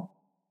people.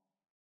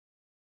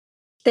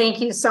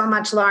 Thank you so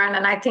much, Lauren.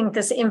 And I think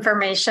this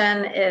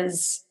information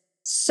is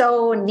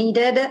so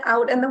needed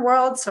out in the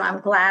world. So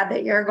I'm glad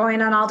that you're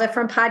going on all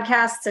different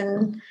podcasts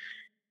and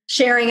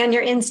sharing on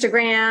your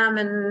Instagram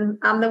and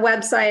on the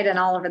website and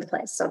all over the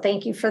place. So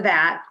thank you for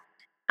that.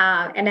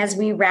 And as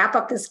we wrap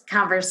up this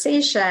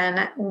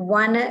conversation,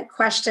 one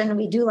question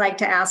we do like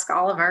to ask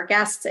all of our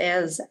guests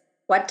is,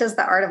 what does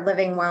the art of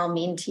living well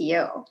mean to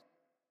you?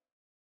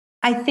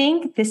 I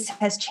think this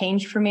has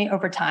changed for me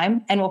over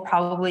time and will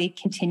probably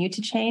continue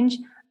to change.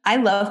 I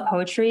love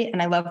poetry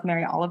and I love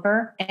Mary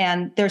Oliver.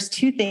 And there's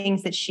two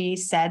things that she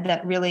said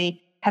that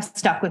really have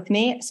stuck with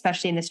me,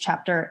 especially in this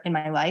chapter in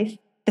my life.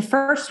 The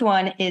first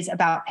one is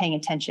about paying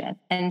attention.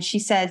 And she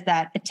says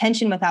that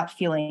attention without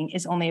feeling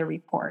is only a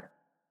report.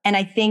 And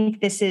I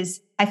think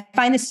I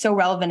find this so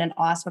relevant in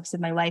all aspects of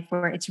my life,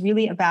 where it's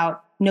really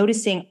about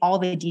noticing all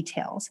the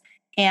details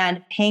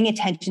and paying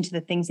attention to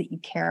the things that you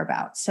care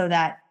about so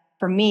that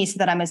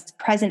I'm as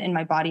present in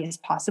my body as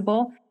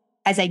possible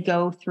as I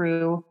go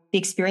through the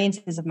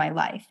experiences of my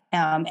life.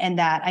 And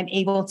that I'm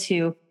able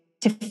to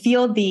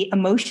feel the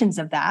emotions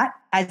of that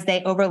as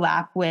they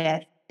overlap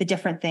with the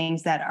different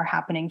things that are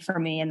happening for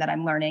me and that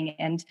I'm learning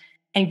and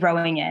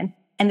growing in.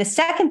 And the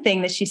second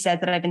thing that she said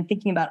that I've been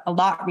thinking about a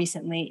lot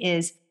recently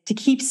is to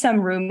keep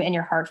some room in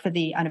your heart for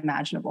the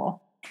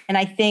unimaginable. And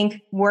I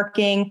think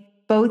working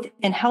both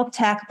in health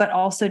tech, but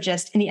also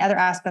just in the other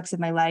aspects of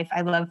my life,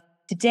 I love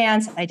to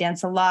dance. I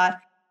dance a lot.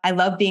 I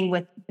love being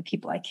with the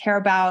people I care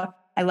about.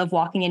 I love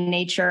walking in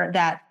nature.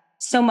 That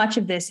so much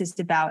of this is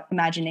about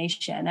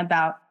imagination,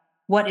 about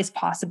what is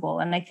possible.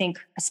 And I think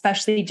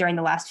especially during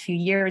the last few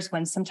years,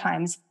 when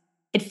sometimes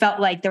it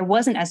felt like there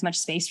wasn't as much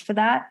space for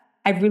that,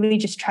 I've really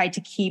just tried to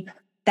keep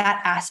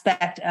that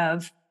aspect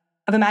of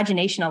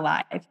imagination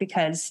alive,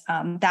 because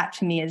that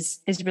to me is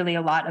really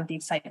a lot of the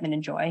excitement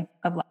and joy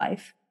of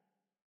life.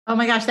 Oh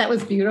my gosh, that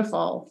was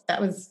beautiful.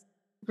 That was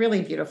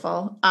really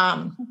beautiful.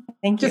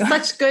 Thank you. Just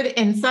such good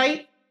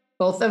insight,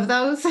 both of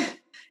those.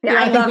 Yeah,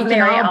 I love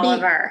Mary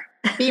Oliver.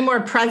 Be more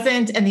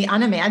present in the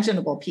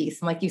unimaginable piece.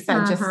 And like you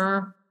said,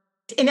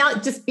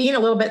 just being a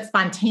little bit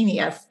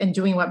spontaneous and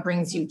doing what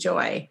brings you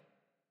joy.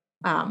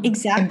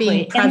 Exactly. And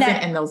being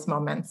present in those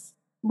moments.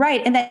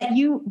 Right. And that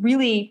you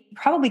really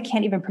probably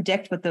can't even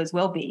predict what those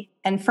will be.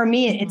 And for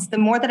me, it's the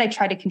more that I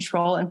try to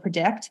control and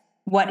predict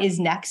what is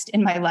next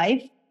in my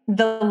life,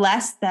 the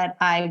less that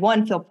I,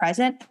 one, feel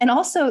present, and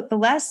also the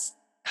less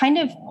kind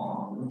of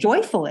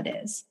joyful it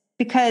is.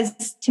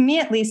 Because to me,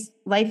 at least,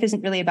 life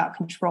isn't really about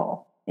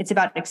control. It's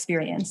about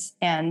experience.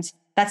 And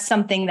that's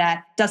something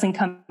that doesn't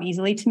come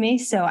easily to me.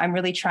 So I'm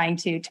really trying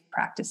to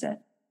practice it.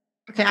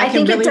 Okay, I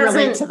think really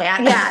relate to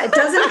that. Yeah, it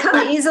doesn't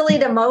come easily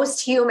to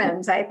most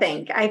humans, I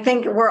think. I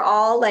think we're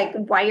all like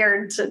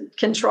wired to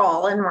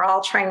control, and we're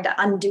all trying to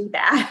undo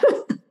that.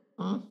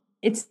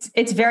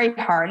 It's very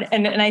hard.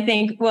 And I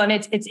think, well, and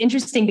it's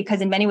interesting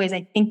because in many ways,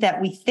 I think that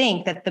we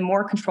think that the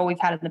more control we've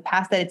had in the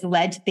past, that it's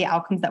led to the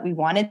outcomes that we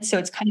wanted. So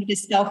it's kind of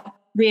this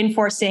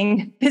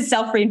self-reinforcing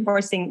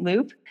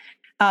loop.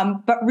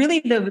 But really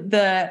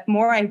the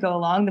more I go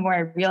along, the more I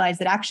realize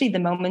that actually the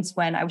moments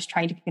when I was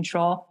trying to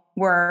control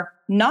were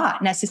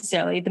not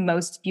necessarily the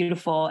most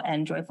beautiful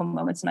and joyful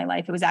moments in my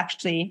life. It was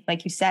actually,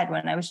 like you said,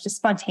 when I was just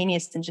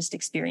spontaneous and just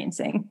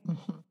experiencing.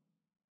 Mm-hmm.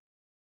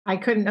 I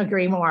couldn't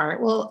agree more.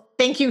 Well,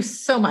 thank you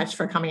so much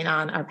for coming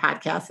on our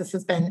podcast. This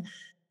has been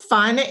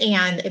fun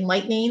and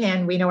enlightening,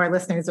 and we know our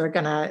listeners are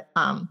going to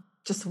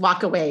just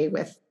walk away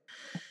with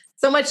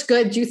so much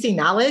good, juicy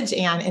knowledge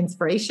and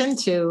inspiration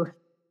to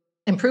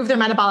improve their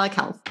metabolic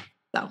health.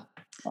 So,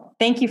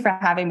 thank you for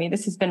having me.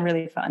 This has been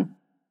really fun.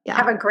 Yeah.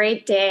 Have a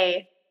great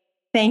day.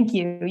 Thank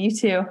you. You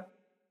too.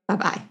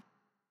 Bye-bye.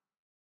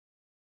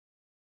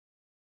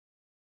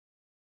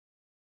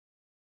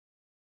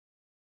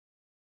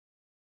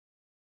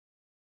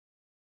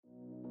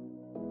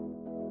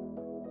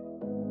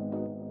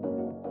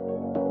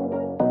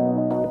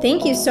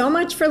 Thank you so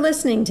much for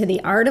listening to the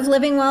Art of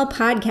Living Well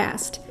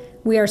podcast.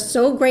 We are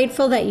so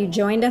grateful that you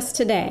joined us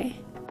today.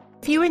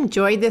 If you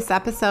enjoyed this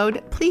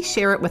episode, please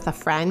share it with a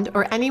friend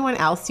or anyone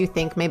else you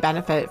think may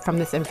benefit from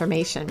this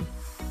information.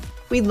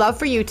 We'd love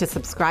for you to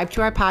subscribe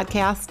to our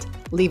podcast,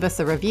 leave us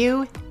a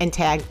review, and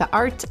tag the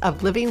Art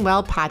of Living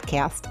Well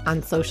podcast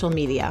on social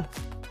media.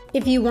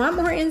 If you want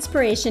more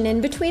inspiration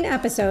in between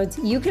episodes,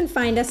 you can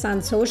find us on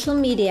social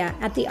media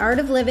at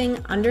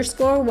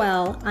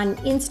theartofliving_well on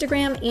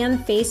Instagram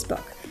and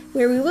Facebook,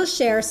 where we will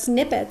share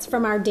snippets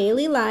from our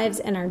daily lives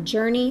and our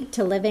journey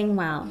to living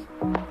well.